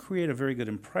doesn't create a very good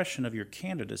impression of your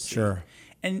candidacy. Sure.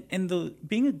 And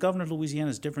being a governor of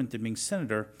Louisiana is different than being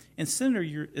senator. And senator,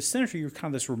 you're kind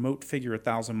of this remote figure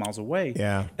 1,000 miles away.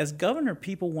 Yeah. As governor,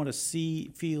 people want to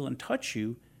see, feel, and touch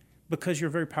you because you're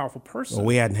a very powerful person. Well,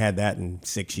 we hadn't had that in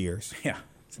 6 years. Yeah.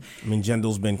 I mean,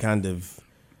 Jindal's been kind of,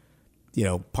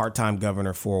 part-time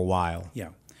governor for a while. Yeah.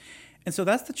 And so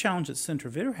that's the challenge that Senator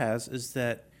Vitter has, is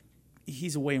that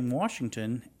he's away in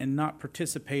Washington and not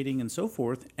participating and so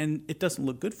forth, and it doesn't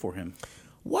look good for him.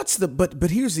 But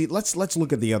here's let's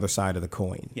look at the other side of the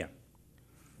coin. Yeah.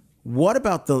 What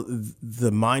about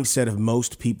the mindset of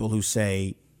most people who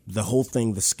say the whole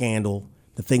thing, the scandal,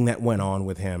 the thing that went on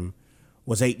with him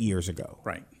was 8 years ago?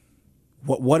 Right.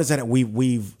 What is that?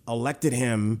 We've elected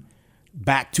him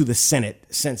back to the Senate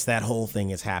since that whole thing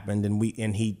has happened, and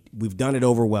we've done it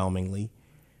overwhelmingly.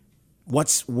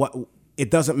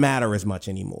 It doesn't matter as much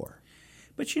anymore.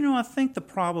 But, I think the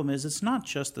problem is it's not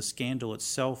just the scandal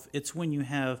itself. It's when you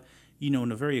have, in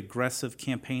a very aggressive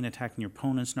campaign attacking your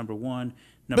opponents, number one.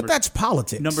 But that's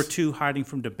politics. Number two, hiding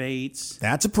from debates.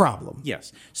 That's a problem.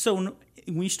 Yes. So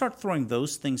when you start throwing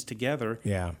those things together,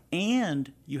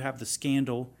 and you have the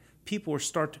scandal, people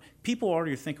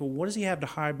already think, well, what does he have to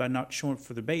hide by not showing up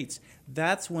for debates?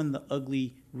 That's when the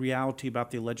ugly reality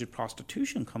about the alleged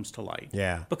prostitution comes to light.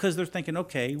 Yeah. Because they're thinking,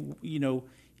 okay,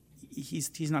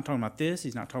 he's not talking about this,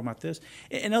 he's not talking about this.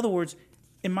 In other words,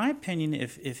 in my opinion,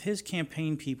 if his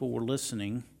campaign people were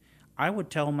listening, I would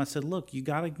tell them, I said, look, you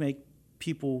got to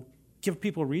give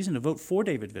people a reason to vote for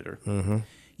David Vitter. Mm-hmm.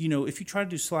 If you try to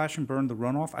do slash and burn the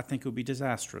runoff, I think it would be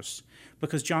disastrous.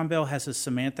 Because John Bell has his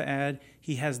Samantha ad.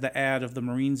 He has the ad of the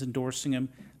Marines endorsing him.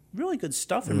 Really good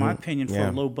stuff, in my opinion, for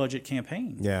a low-budget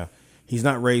campaign. Yeah. He's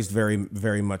not raised very,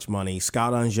 very much money.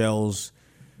 Scott Angel's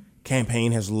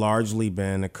campaign has largely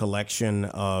been a collection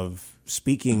of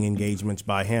speaking engagements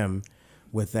by him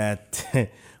with that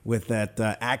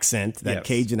accent, that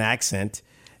Cajun accent,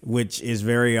 which is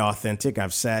very authentic.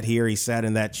 I've sat here. He sat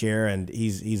in that chair, and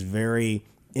he's very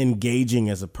engaging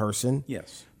as a person.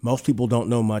 Yes. Most people don't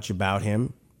know much about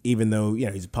him, even though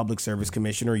he's a public service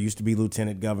commissioner, used to be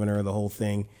lieutenant governor, the whole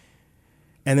thing.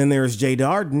 And then there's Jay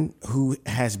Darden, who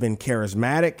has been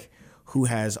charismatic, who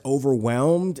has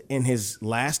overwhelmed in his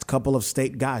last couple of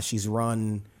he's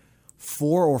run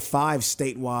 4 or 5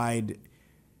 statewide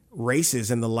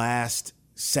races in the last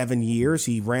 7 years.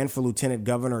 He ran for lieutenant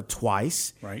governor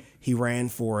twice. Right. He ran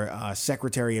for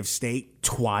secretary of state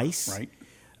twice. Right.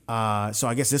 So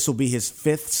I guess this will be his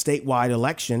 5th statewide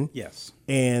election. Yes.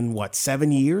 In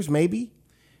 7 years, maybe?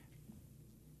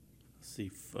 Let's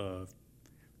see,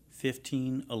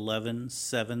 15, 11,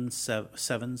 7,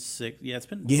 6. Yeah, it's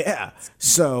been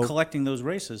collecting those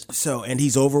races. And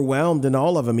he's overwhelmed in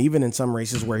all of them, even in some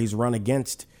races where he's run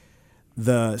against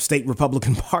the state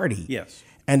Republican Party. Yes.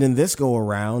 And in this go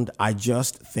around, I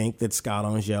just think that Scott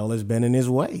Angel has been in his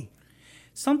way.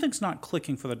 Something's not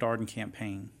clicking for the Darden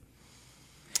campaign.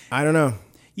 I don't know.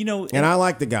 And I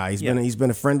like the guy. He's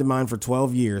been a friend of mine for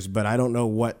 12 years, but I don't know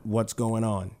what's going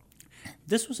on.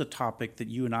 This was a topic that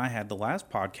you and I had the last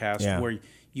podcast where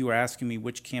you were asking me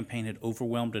which campaign had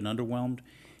overwhelmed and underwhelmed.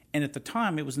 And at the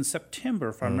time, it was in September,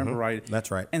 if I remember right. That's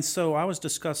right. And so I was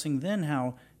discussing then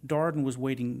how Darden was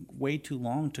waiting way too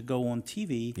long to go on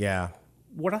TV. Yeah.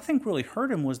 What I think really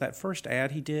hurt him was that first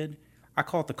ad he did. I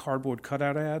call it the cardboard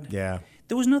cutout ad. Yeah.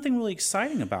 There was nothing really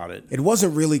exciting about it. It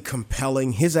wasn't really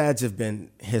compelling. His ads have been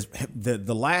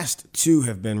the last 2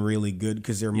 have been really good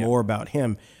because they're more about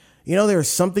him. There's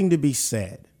something to be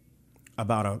said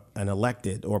about an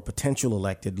elected or potential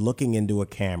elected looking into a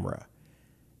camera,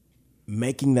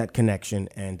 making that connection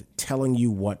and telling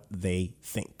you what they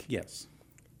think. Yes.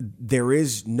 There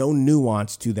is no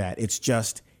nuance to that. It's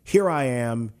just, here I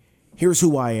am, here's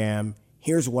who I am,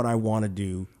 here's what I want to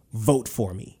do, vote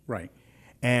for me. Right.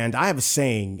 And I have a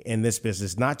saying in this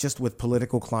business, not just with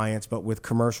political clients, but with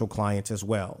commercial clients as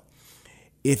well.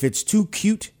 If it's too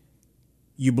cute,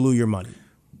 you blew your money.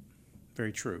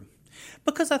 Very true.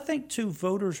 Because I think, too,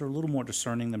 voters are a little more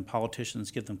discerning than politicians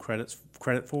give them credit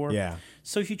for. Yeah.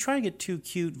 So if you try to get too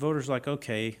cute, voters are like,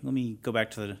 okay, let me go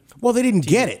back to the Well, they didn't TV.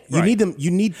 get it. You Right. need them.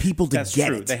 You need people to That's get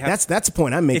true. it. They have- That's the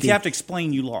point I'm making. If you have to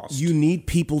explain, you lost. You need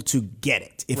people to get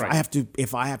it. If Right.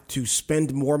 I have to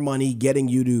spend more money getting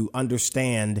you to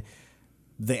understand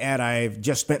the ad I've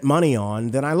just spent money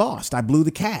on, then I lost. I blew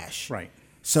the cash. Right.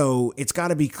 So it's got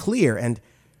to be clear. And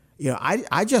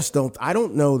I just don't. I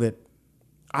don't know that.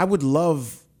 I would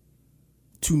love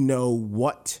to know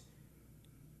what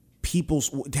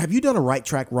people's. Have you done a right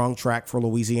track, wrong track for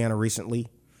Louisiana recently?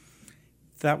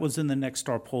 That was in the Next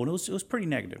Star poll. It was pretty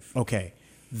negative. Okay.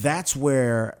 That's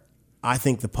where I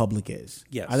think the public is.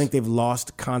 Yes. I think they've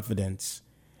lost confidence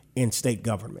in state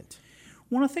government.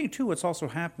 One other thing, too, what's also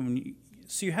happened,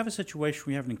 so you have a situation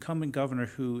where you have an incumbent governor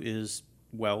who is,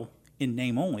 well, in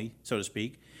name only, so to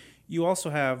speak. You also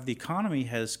have the economy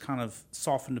has kind of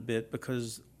softened a bit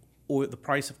because the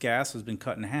price of gas has been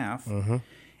cut in half. Mm-hmm.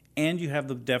 And you have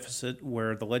the deficit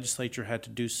where the legislature had to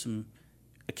do some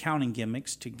accounting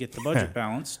gimmicks to get the budget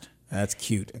balanced. That's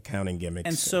cute, accounting gimmicks.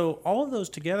 And so all of those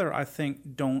together, I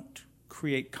think, don't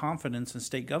create confidence in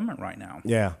state government right now.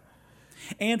 Yeah.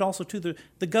 And also, to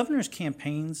the governor's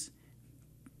campaigns,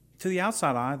 to the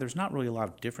outside eye, there's not really a lot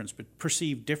of difference, but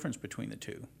perceived difference between the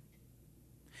two.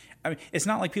 I mean, it's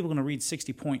not like people are going to read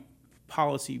 60-point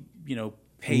policy,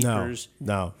 papers.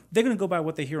 No. They're going to go by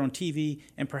what they hear on TV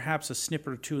and perhaps a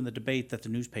snippet or two in the debate that the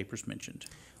newspapers mentioned.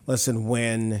 Listen,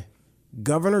 when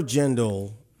Governor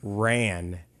Jindal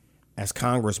ran as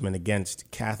congressman against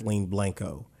Kathleen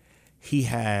Blanco, he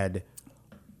had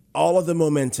all of the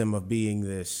momentum of being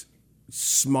this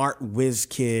smart whiz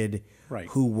kid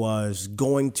who was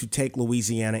going to take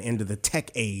Louisiana into the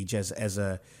tech age as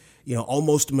a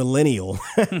almost millennial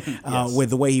with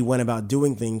the way he went about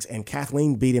doing things. And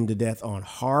Kathleen beat him to death on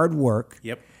hard work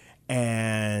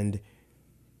and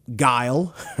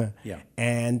guile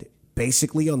and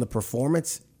basically on the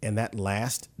performance in that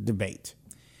last debate.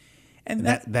 And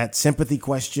that sympathy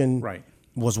question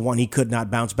was one he could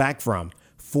not bounce back from.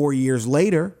 4 years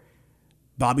later,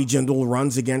 Bobby Jindal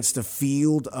runs against a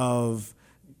field of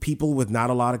people with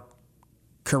not a lot of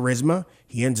charisma.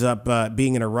 He ends up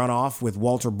being in a runoff with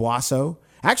Walter Boisseau.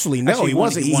 Actually, he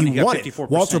wasn't. He won it.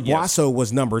 Walter Boisseau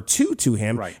was number 2 to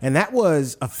him, and that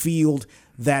was a field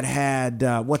that had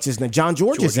what's his name, John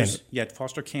Georges in it. Yeah,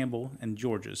 Foster Campbell and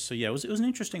Georges. So yeah, it was an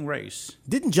interesting race.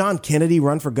 Didn't John Kennedy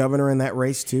run for governor in that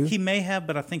race too? He may have,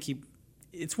 but I think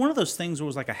it's one of those things where it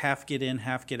was like a half get in,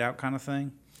 half get out kind of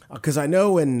thing. Because I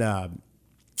know in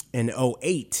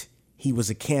 2008 he was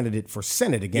a candidate for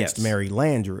Senate against Mary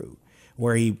Landrieu,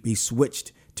 where he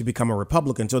switched to become a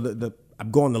Republican. So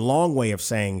I'm going the long way of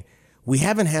saying we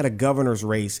haven't had a governor's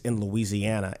race in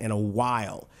Louisiana in a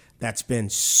while that's been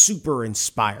super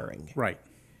inspiring. Right.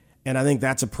 And I think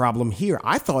that's a problem here.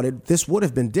 I thought this would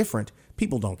have been different.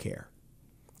 People don't care.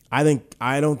 I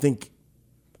don't think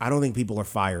people are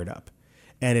fired up.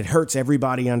 And it hurts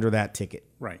everybody under that ticket.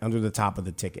 Right. Under the top of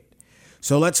the ticket.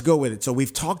 So let's go with it. So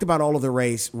we've talked about all of the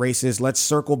races. Let's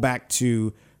circle back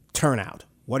to turnout.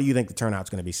 What do you think the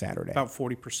turnout's going to be Saturday? About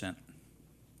 40%.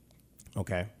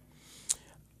 Okay.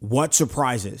 What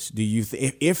surprises do you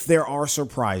if there are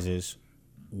surprises,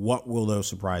 what will those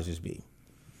surprises be?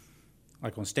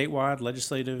 Like on statewide,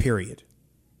 legislative? Period.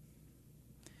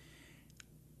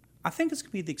 I think it's going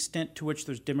to be the extent to which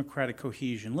there's democratic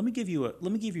cohesion. Let me give you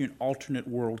an alternate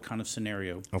world kind of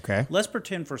scenario. Okay. Let's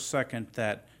pretend for a second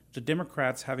that the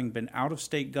Democrats, having been out of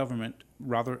state government,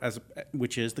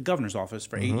 which is the governor's office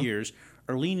for 8 years,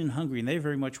 are lean and hungry, and they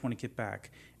very much want to get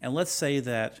back. And let's say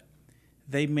that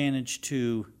they manage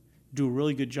to do a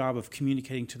really good job of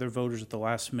communicating to their voters at the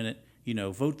last minute,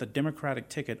 vote the Democratic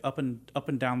ticket up and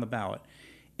down the ballot.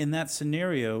 In that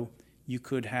scenario, you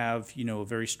could have, a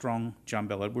very strong John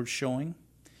Bel Edwards showing.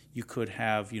 You could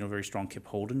have, very strong Kip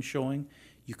Holden showing.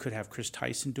 You could have Chris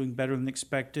Tyson doing better than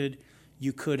expected.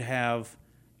 You could have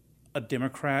a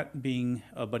Democrat being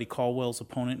Buddy Caldwell's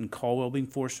opponent and Caldwell being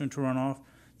forced into runoff.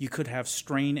 You could have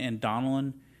Strain and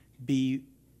Donilon be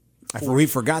We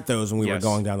forgot those when we were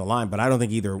going down the line, but I don't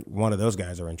think either one of those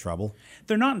guys are in trouble.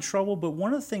 They're not in trouble, but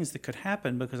one of the things that could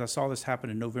happen, because I saw this happen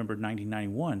in November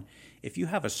 1991, if you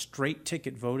have a straight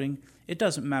ticket voting, it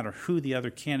doesn't matter who the other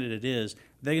candidate is,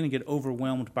 they're going to get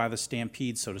overwhelmed by the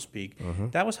stampede, so to speak.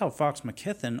 That was how Fox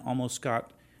McKithen almost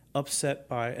got upset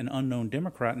by an unknown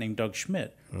Democrat named Doug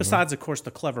Schmidt. Besides, of course,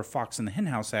 the clever Fox in the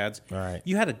Henhouse ads,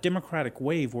 you had a Democratic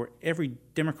wave where every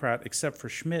Democrat except for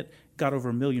Schmidt got over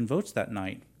 1 million votes that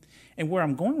night. And where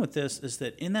I'm going with this is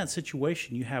that in that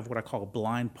situation, you have what I call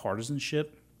blind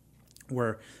partisanship,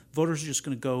 where voters are just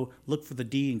going to go look for the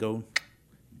D and go,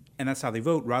 and that's how they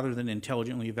vote, rather than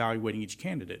intelligently evaluating each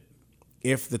candidate.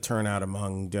 If the turnout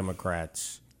among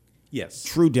Democrats, yes,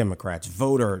 true Democrats,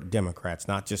 voter Democrats,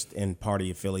 not just in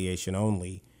party affiliation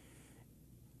only,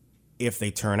 if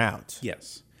they turn out.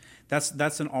 Yes.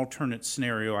 That's an alternate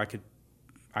scenario I could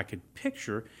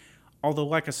picture. Although,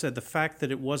 like I said, the fact that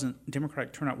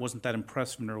Democratic turnout wasn't that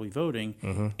impressive in early voting,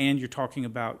 and you're talking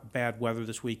about bad weather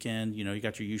this weekend, you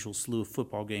got your usual slew of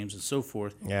football games and so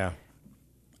forth. Yeah.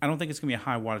 I don't think it's going to be a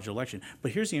high wattage election.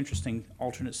 But here's the interesting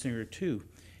alternate scenario, too.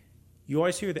 You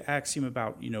always hear the axiom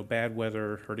about, bad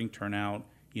weather hurting turnout,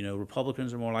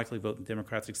 Republicans are more likely to vote than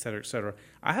Democrats, et cetera, et cetera.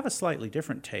 I have a slightly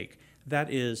different take.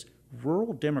 That is,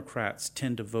 rural Democrats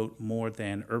tend to vote more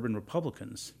than urban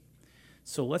Republicans.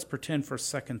 So let's pretend for a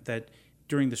second that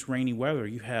during this rainy weather,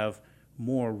 you have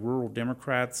more rural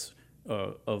Democrats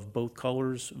of both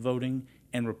colors voting,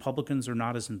 and Republicans are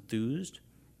not as enthused.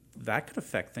 That could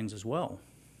affect things as well.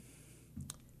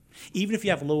 Even if you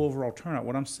have low overall turnout,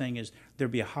 what I'm saying is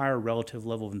there'd be a higher relative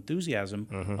level of enthusiasm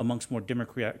amongst more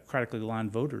democratically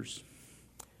aligned voters.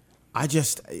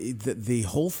 The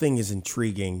whole thing is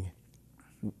intriguing.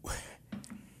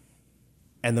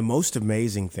 And the most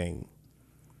amazing thing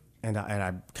and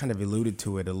I kind of alluded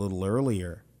to it a little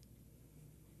earlier,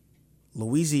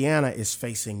 Louisiana is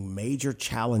facing major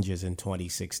challenges in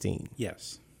 2016.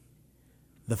 Yes.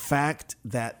 The fact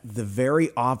that the very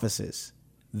offices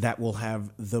that will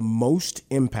have the most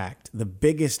impact, the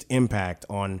biggest impact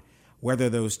on whether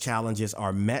those challenges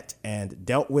are met and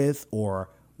dealt with or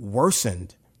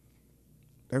worsened,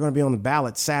 they're going to be on the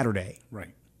ballot Saturday.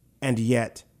 Right. And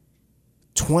yet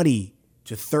 20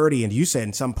 to 30, and you said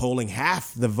in some polling,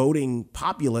 half the voting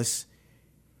populace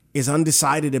is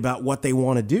undecided about what they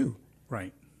want to do.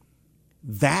 Right.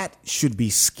 That should be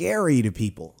scary to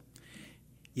people.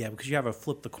 Yeah, because you have a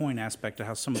flip the coin aspect of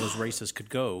how some of those races could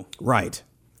go. Right.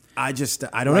 I don't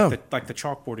know. Like the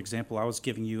chalkboard example I was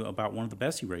giving you about one of the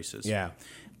Bessie races. Yeah.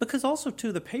 Because also,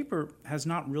 too, the paper has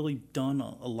not really done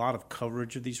a lot of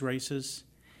coverage of these races,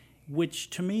 which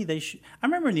to me, they should. I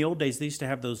remember in the old days, they used to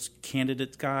have those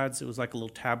candidate guides. It was like a little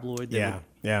tabloid.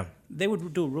 They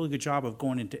would do a really good job of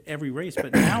going into every race,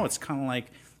 but now it's kind of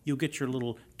like you'll get your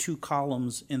little 2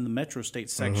 columns in the Metro State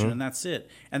section, and that's it.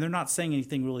 And they're not saying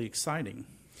anything really exciting.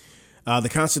 The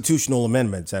constitutional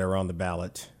amendments that are on the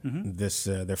ballot,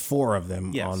 there are 4 of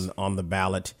them on the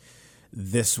ballot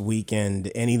this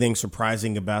weekend. Anything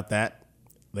surprising about that?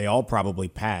 They all probably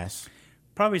pass.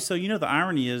 Probably so. You know, the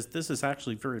irony is this is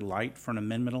actually very light for an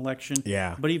amendment election.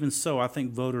 Yeah. But even so, I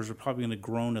think voters are probably going to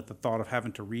groan at the thought of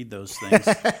having to read those things.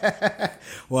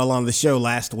 Well, on the show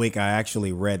last week, I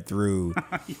actually read through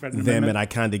them, and I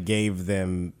kind of gave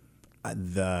them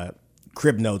the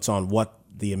crib notes on what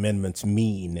the amendments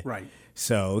mean. Right.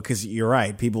 So, because you're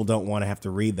right, people don't want to have to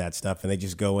read that stuff, and they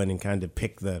just go in and kind of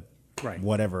pick the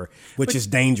whatever, which is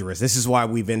dangerous. This is why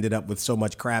we've ended up with so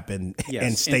much crap in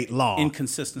state law.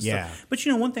 Inconsistent stuff. But,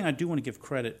 you know, one thing I do want to give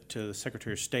credit to the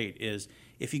Secretary of State is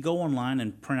if you go online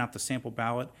and print out the sample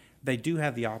ballot, they do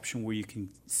have the option where you can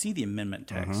see the amendment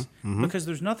text. Because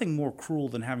there's nothing more cruel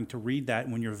than having to read that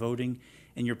when you're voting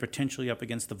and you're potentially up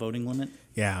against the voting limit.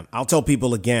 Yeah, I'll tell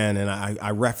people again, and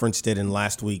I referenced it in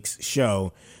last week's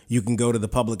show, you can go to the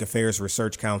Public Affairs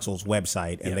Research Council's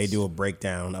website, and they do a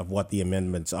breakdown of what the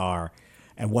amendments are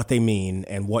and what they mean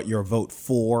and what your vote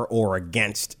for or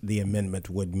against the amendment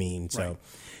would mean. So, right.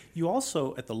 You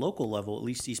also, at the local level, at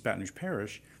least East Baton Rouge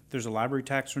Parish, there's a library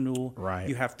tax renewal. Right.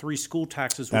 You have 3 school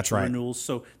taxes, which are renewals.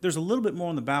 So there's a little bit more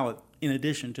on the ballot in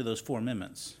addition to those 4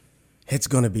 amendments. It's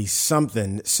going to be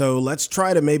something. So let's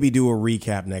try to maybe do a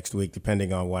recap next week,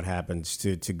 depending on what happens,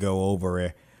 to go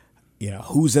over,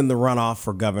 who's in the runoff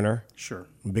for governor. Sure.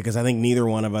 Because I think neither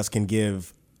one of us can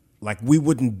give, we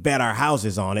wouldn't bet our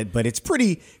houses on it, but it's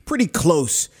pretty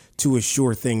close to a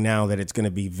sure thing now that it's going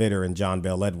to be Vitter and John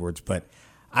Bell Edwards. But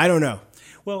I don't know.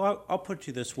 Well, I'll put it to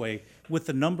you this way. With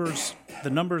the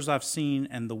numbers I've seen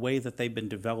and the way that they've been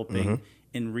developing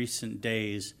in recent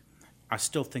days, I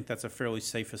still think that's a fairly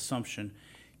safe assumption.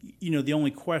 You know, the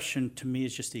only question to me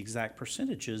is just the exact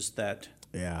percentages that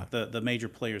the major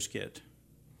players get.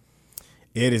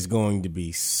 It is going to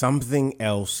be something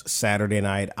else Saturday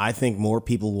night. I think more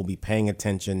people will be paying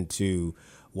attention to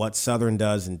what Southern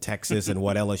does in Texas and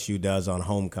what LSU does on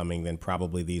homecoming than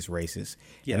probably these races.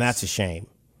 Yes. And that's a shame.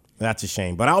 That's a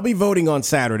shame. But I'll be voting on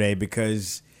Saturday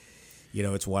because,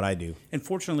 it's what I do. And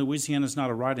fortunately, Louisiana's not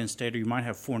a write-in state, or you might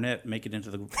have Fournette make it into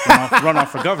the runoff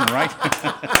for governor, right?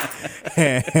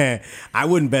 I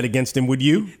wouldn't bet against him, would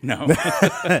you? No.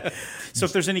 So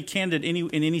if there's any candidate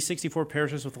in any 64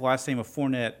 parishes with the last name of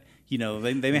Fournette, they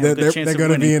may have a good chance of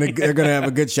winning. They're going to have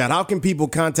a good shot. How can people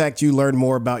contact you, learn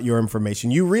more about your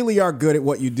information? You really are good at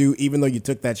what you do. Even though you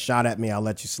took that shot at me, I'll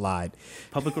let you slide.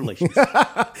 Public relations.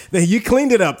 You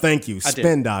cleaned it up. Thank you.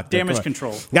 Spin doctor. Damage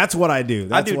control. That's what I do.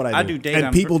 That's what I do. Data.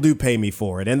 And people do pay me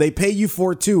for it. And they pay you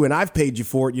for it, too. And I've paid you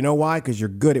for it. You know why? Because you're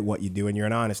good at what you do and you're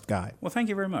an honest guy. Well, thank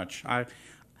you very much.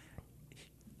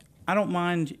 I don't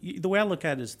mind. The way I look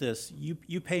at it is this.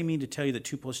 You pay me to tell you that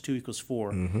 2 + 2 =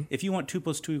 4. If you want 2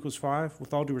 + 2 = 5,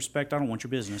 with all due respect, I don't want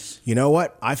your business. You know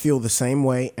what? I feel the same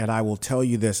way, and I will tell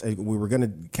you this. We were going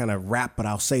to kind of wrap, but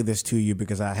I'll say this to you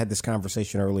because I had this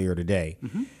conversation earlier today.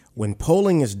 When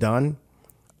polling is done,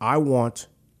 I want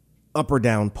up or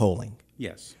down polling.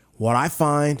 Yes. What I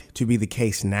find to be the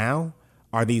case now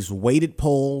are these weighted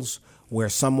polls where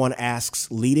someone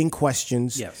asks leading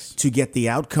questions to get the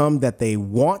outcome that they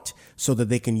want so that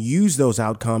they can use those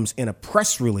outcomes in a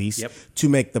press release to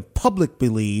make the public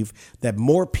believe that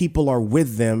more people are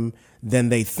with them than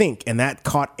they think. And that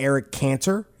caught Eric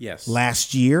Cantor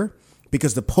last year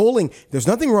because the polling, there's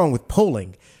nothing wrong with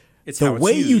polling. It's the how it's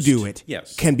way used. you do it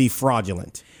can be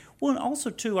fraudulent. Well, and also,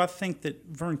 too, I think that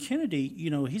Vern Kennedy,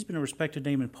 he's been a respected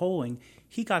name in polling.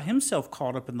 He got himself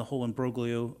caught up in the whole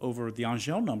imbroglio over the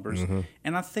Angel numbers.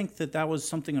 And I think that was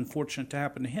something unfortunate to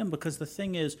happen to him, because the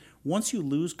thing is, once you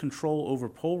lose control over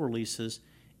poll releases,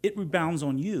 it rebounds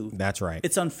on you. That's right.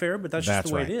 It's unfair, but that's just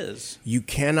the way it is. You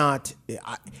cannot...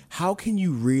 how can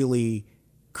you really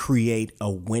create a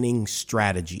winning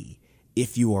strategy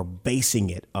if you are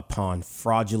basing it upon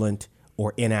fraudulent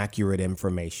or inaccurate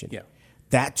information? Yeah.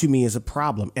 That to me is a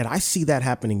problem. And I see that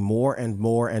happening more and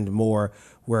more and more,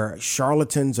 where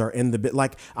charlatans are in the bit.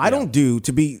 Like, I don't do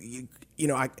to be,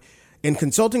 in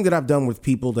consulting that I've done with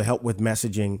people to help with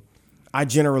messaging, I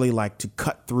generally like to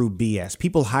cut through BS.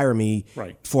 People hire me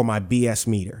for my BS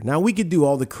meter. Now, we could do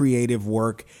all the creative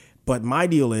work, but my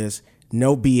deal is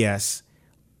no BS.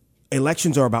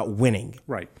 Elections are about winning.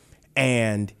 Right.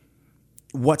 And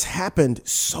what's happened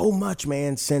so much,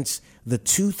 man, since the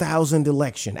 2000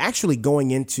 election, actually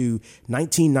going into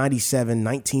 1997,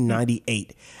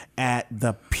 1998, at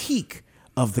the peak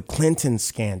of the Clinton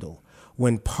scandal,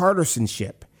 when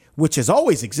partisanship, which has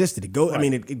always existed,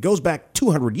 it goes back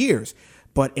 200 years,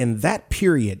 but in that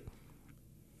period,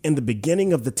 in the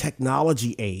beginning of the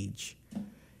technology age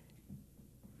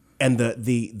and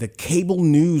the cable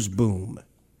news boom,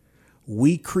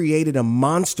 we created a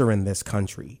monster in this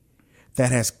country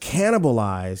that has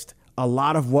cannibalized a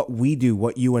lot of what we do,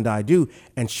 what you and I do.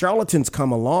 And charlatans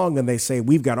come along and they say,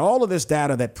 we've got all of this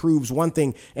data that proves one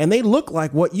thing, and they look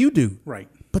like what you do. Right.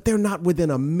 But they're not within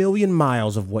a million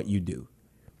miles of what you do.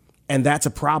 And that's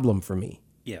a problem for me.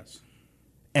 Yes.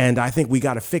 And I think we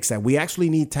got to fix that. We actually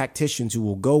need tacticians who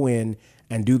will go in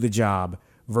and do the job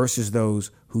versus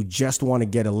those who just want to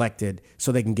get elected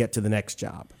so they can get to the next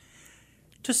job.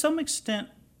 To some extent,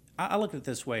 I look at it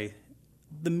this way.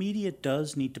 The media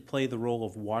does need to play the role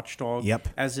of watchdog. Yep.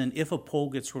 As in, if a poll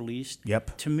gets released,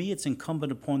 Yep. to me it's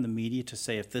incumbent upon the media to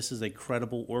say if this is a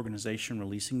credible organization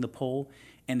releasing the poll,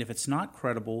 and if it's not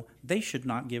credible, they should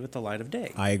not give it the light of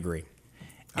day. I agree.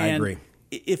 And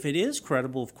if it is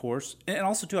credible, of course, and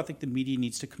also, too, I think the media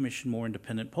needs to commission more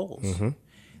independent polls. Mm-hmm.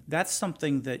 That's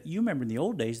something that you remember in the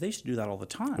old days, they used to do that all the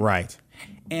time. Right.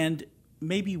 And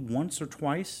maybe once or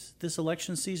twice this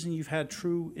election season you've had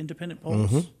true independent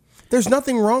polls. There's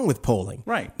nothing wrong with polling.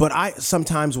 Right. But I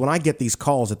sometimes when I get these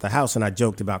calls at the house, and I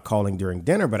joked about calling during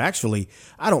dinner, but actually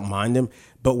I don't mind them.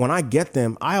 But when I get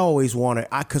them, I always want to,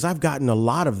 because I've gotten a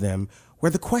lot of them where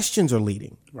the questions are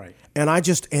leading. Right. And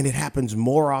it happens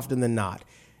more often than not.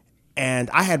 And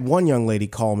I had one young lady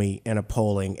call me in a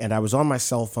polling, and I was on my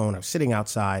cell phone. I was sitting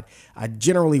outside. I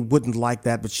generally wouldn't like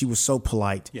that, but she was so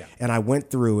polite. Yeah. And I went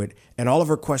through it, and all of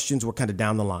her questions were kind of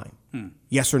down the line.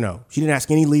 Yes or no. She didn't ask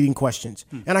any leading questions.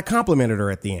 And I complimented her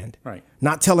at the end. Right.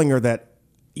 Not telling her that,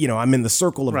 I'm in the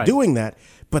circle of doing that,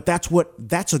 but that's going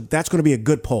to be a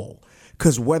good poll.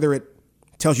 Because whether it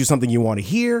tells you something you want to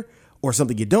hear or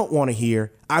something you don't want to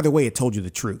hear, either way, it told you the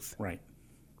truth. Right.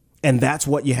 And that's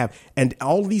what you have. And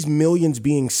all these millions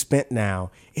being spent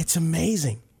now, it's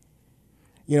amazing.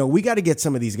 We got to get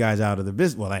some of these guys out of the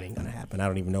business. Well, that ain't going to happen. I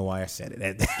don't even know why I said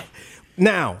it.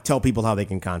 Now, tell people how they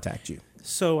can contact you.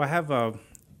 So I have a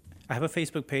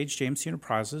Facebook page, JMC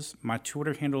Enterprises. My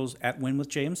Twitter handle is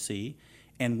 @WinWithJMC,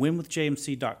 and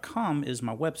winwithjmc.com is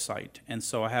my website. And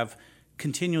so I have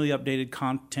continually updated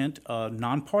content,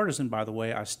 nonpartisan, by the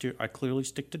way. I clearly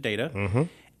stick to data,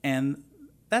 and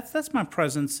that's my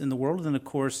presence in the world. And then, of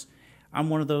course, I'm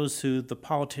one of those who the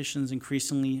politicians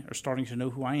increasingly are starting to know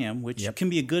who I am, which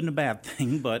can be a good and a bad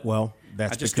thing. But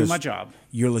that's I just do my job.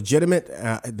 You're legitimate.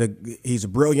 He's a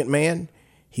brilliant man.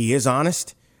 He is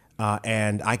honest.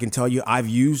 And I can tell you, I've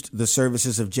used the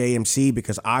services of JMC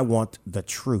because I want the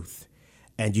truth.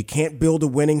 And you can't build a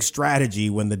winning strategy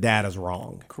when the data's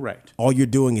wrong. Correct. All you're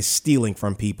doing is stealing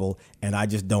from people, and I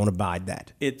just don't abide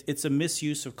that. It's a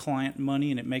misuse of client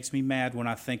money, and it makes me mad when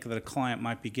I think that a client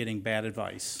might be getting bad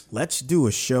advice. Let's do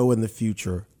a show in the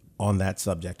future on that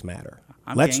subject matter.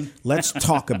 Let's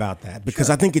talk about that, because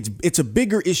I think it's a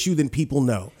bigger issue than people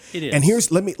know. It is.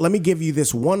 And let me give you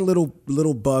this one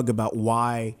little bug about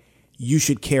why you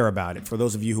should care about it for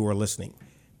those of you who are listening,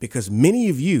 because many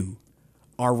of you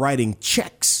are writing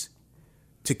checks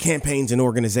to campaigns and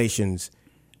organizations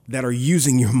that are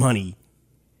using your money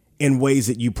in ways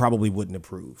that you probably wouldn't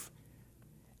approve.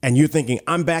 And you're thinking,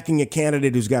 I'm backing a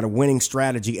candidate who's got a winning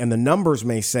strategy, and the numbers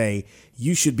may say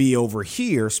you should be over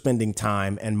here spending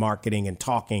time and marketing and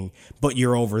talking, but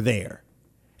you're over there.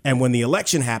 And when the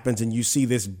election happens and you see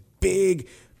this big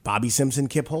Bobby Simpson,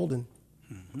 Kip Holden,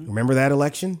 remember that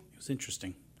election? It was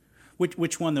interesting.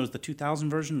 Which one? There was the 2000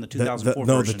 version, the 2004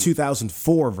 version? No, the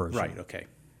 2004 version. Right, okay.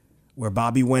 Where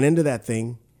Bobby went into that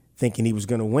thing thinking he was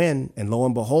going to win. And lo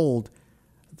and behold,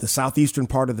 the southeastern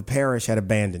part of the parish had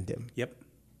abandoned him. Yep.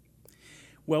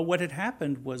 Well, what had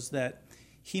happened was that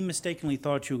he mistakenly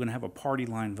thought you were going to have a party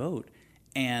line vote.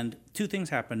 And two things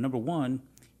happened. Number one,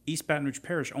 East Baton Rouge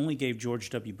Parish only gave George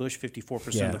W. Bush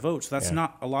 54% of the vote. So that's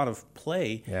not a lot of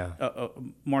play,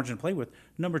 margin to play with.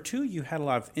 Number two, you had a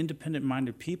lot of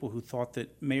independent-minded people who thought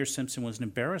that Mayor Simpson was an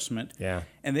embarrassment. Yeah.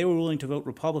 And they were willing to vote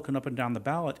Republican up and down the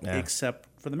ballot, except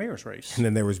for the mayor's race. And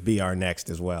then there was BR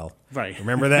Next as well. Right.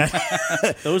 Remember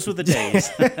that? Those were the days.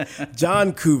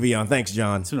 John Cuvion. Thanks,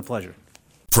 John. It's been a pleasure.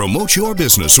 Promote your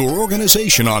business or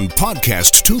organization on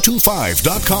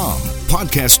podcast225.com.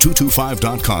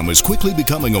 Podcast225.com is quickly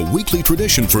becoming a weekly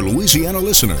tradition for Louisiana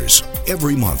listeners.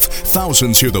 Every month,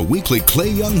 thousands hear the weekly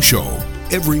Clay Young Show.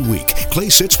 Every week, Clay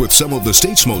sits with some of the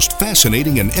state's most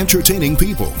fascinating and entertaining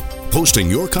people. Posting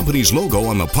your company's logo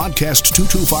on the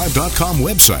podcast225.com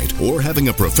website or having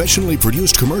a professionally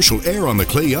produced commercial air on the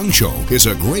Clay Young Show is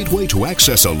a great way to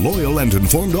access a loyal and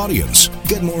informed audience.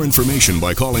 Get more information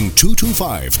by calling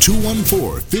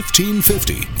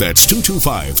 225-214-1550. That's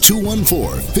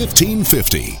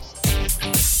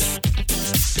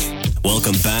 225-214-1550.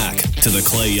 Welcome back to the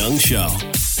Clay Young Show.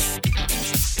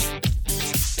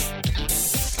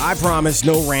 I promise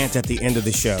no rant at the end of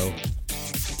the show.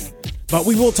 But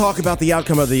we will talk about the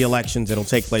outcome of the elections that'll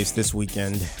take place this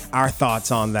weekend. Our thoughts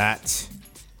on that.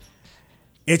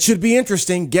 It should be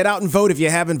interesting. Get out and vote if you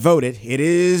haven't voted. It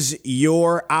is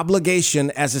your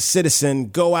obligation as a citizen.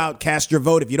 Go out, cast your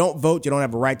vote. If you don't vote, you don't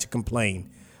have a right to complain.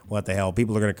 What the hell?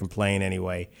 People are going to complain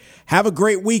anyway. Have a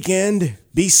great weekend.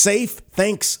 Be safe.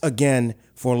 Thanks again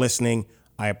for listening.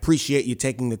 I appreciate you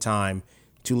taking the time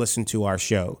to listen to our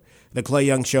show. The Clay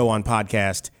Young Show on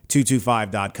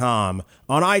podcast225.com,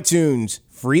 on iTunes,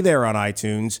 free there on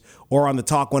iTunes, or on the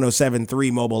Talk 107.3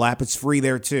 mobile app. It's free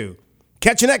there too.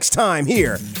 Catch you next time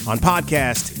here on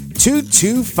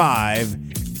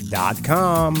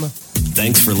podcast225.com.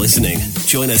 Thanks for listening.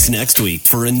 Join us next week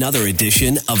for another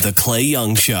edition of the Clay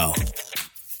Young Show.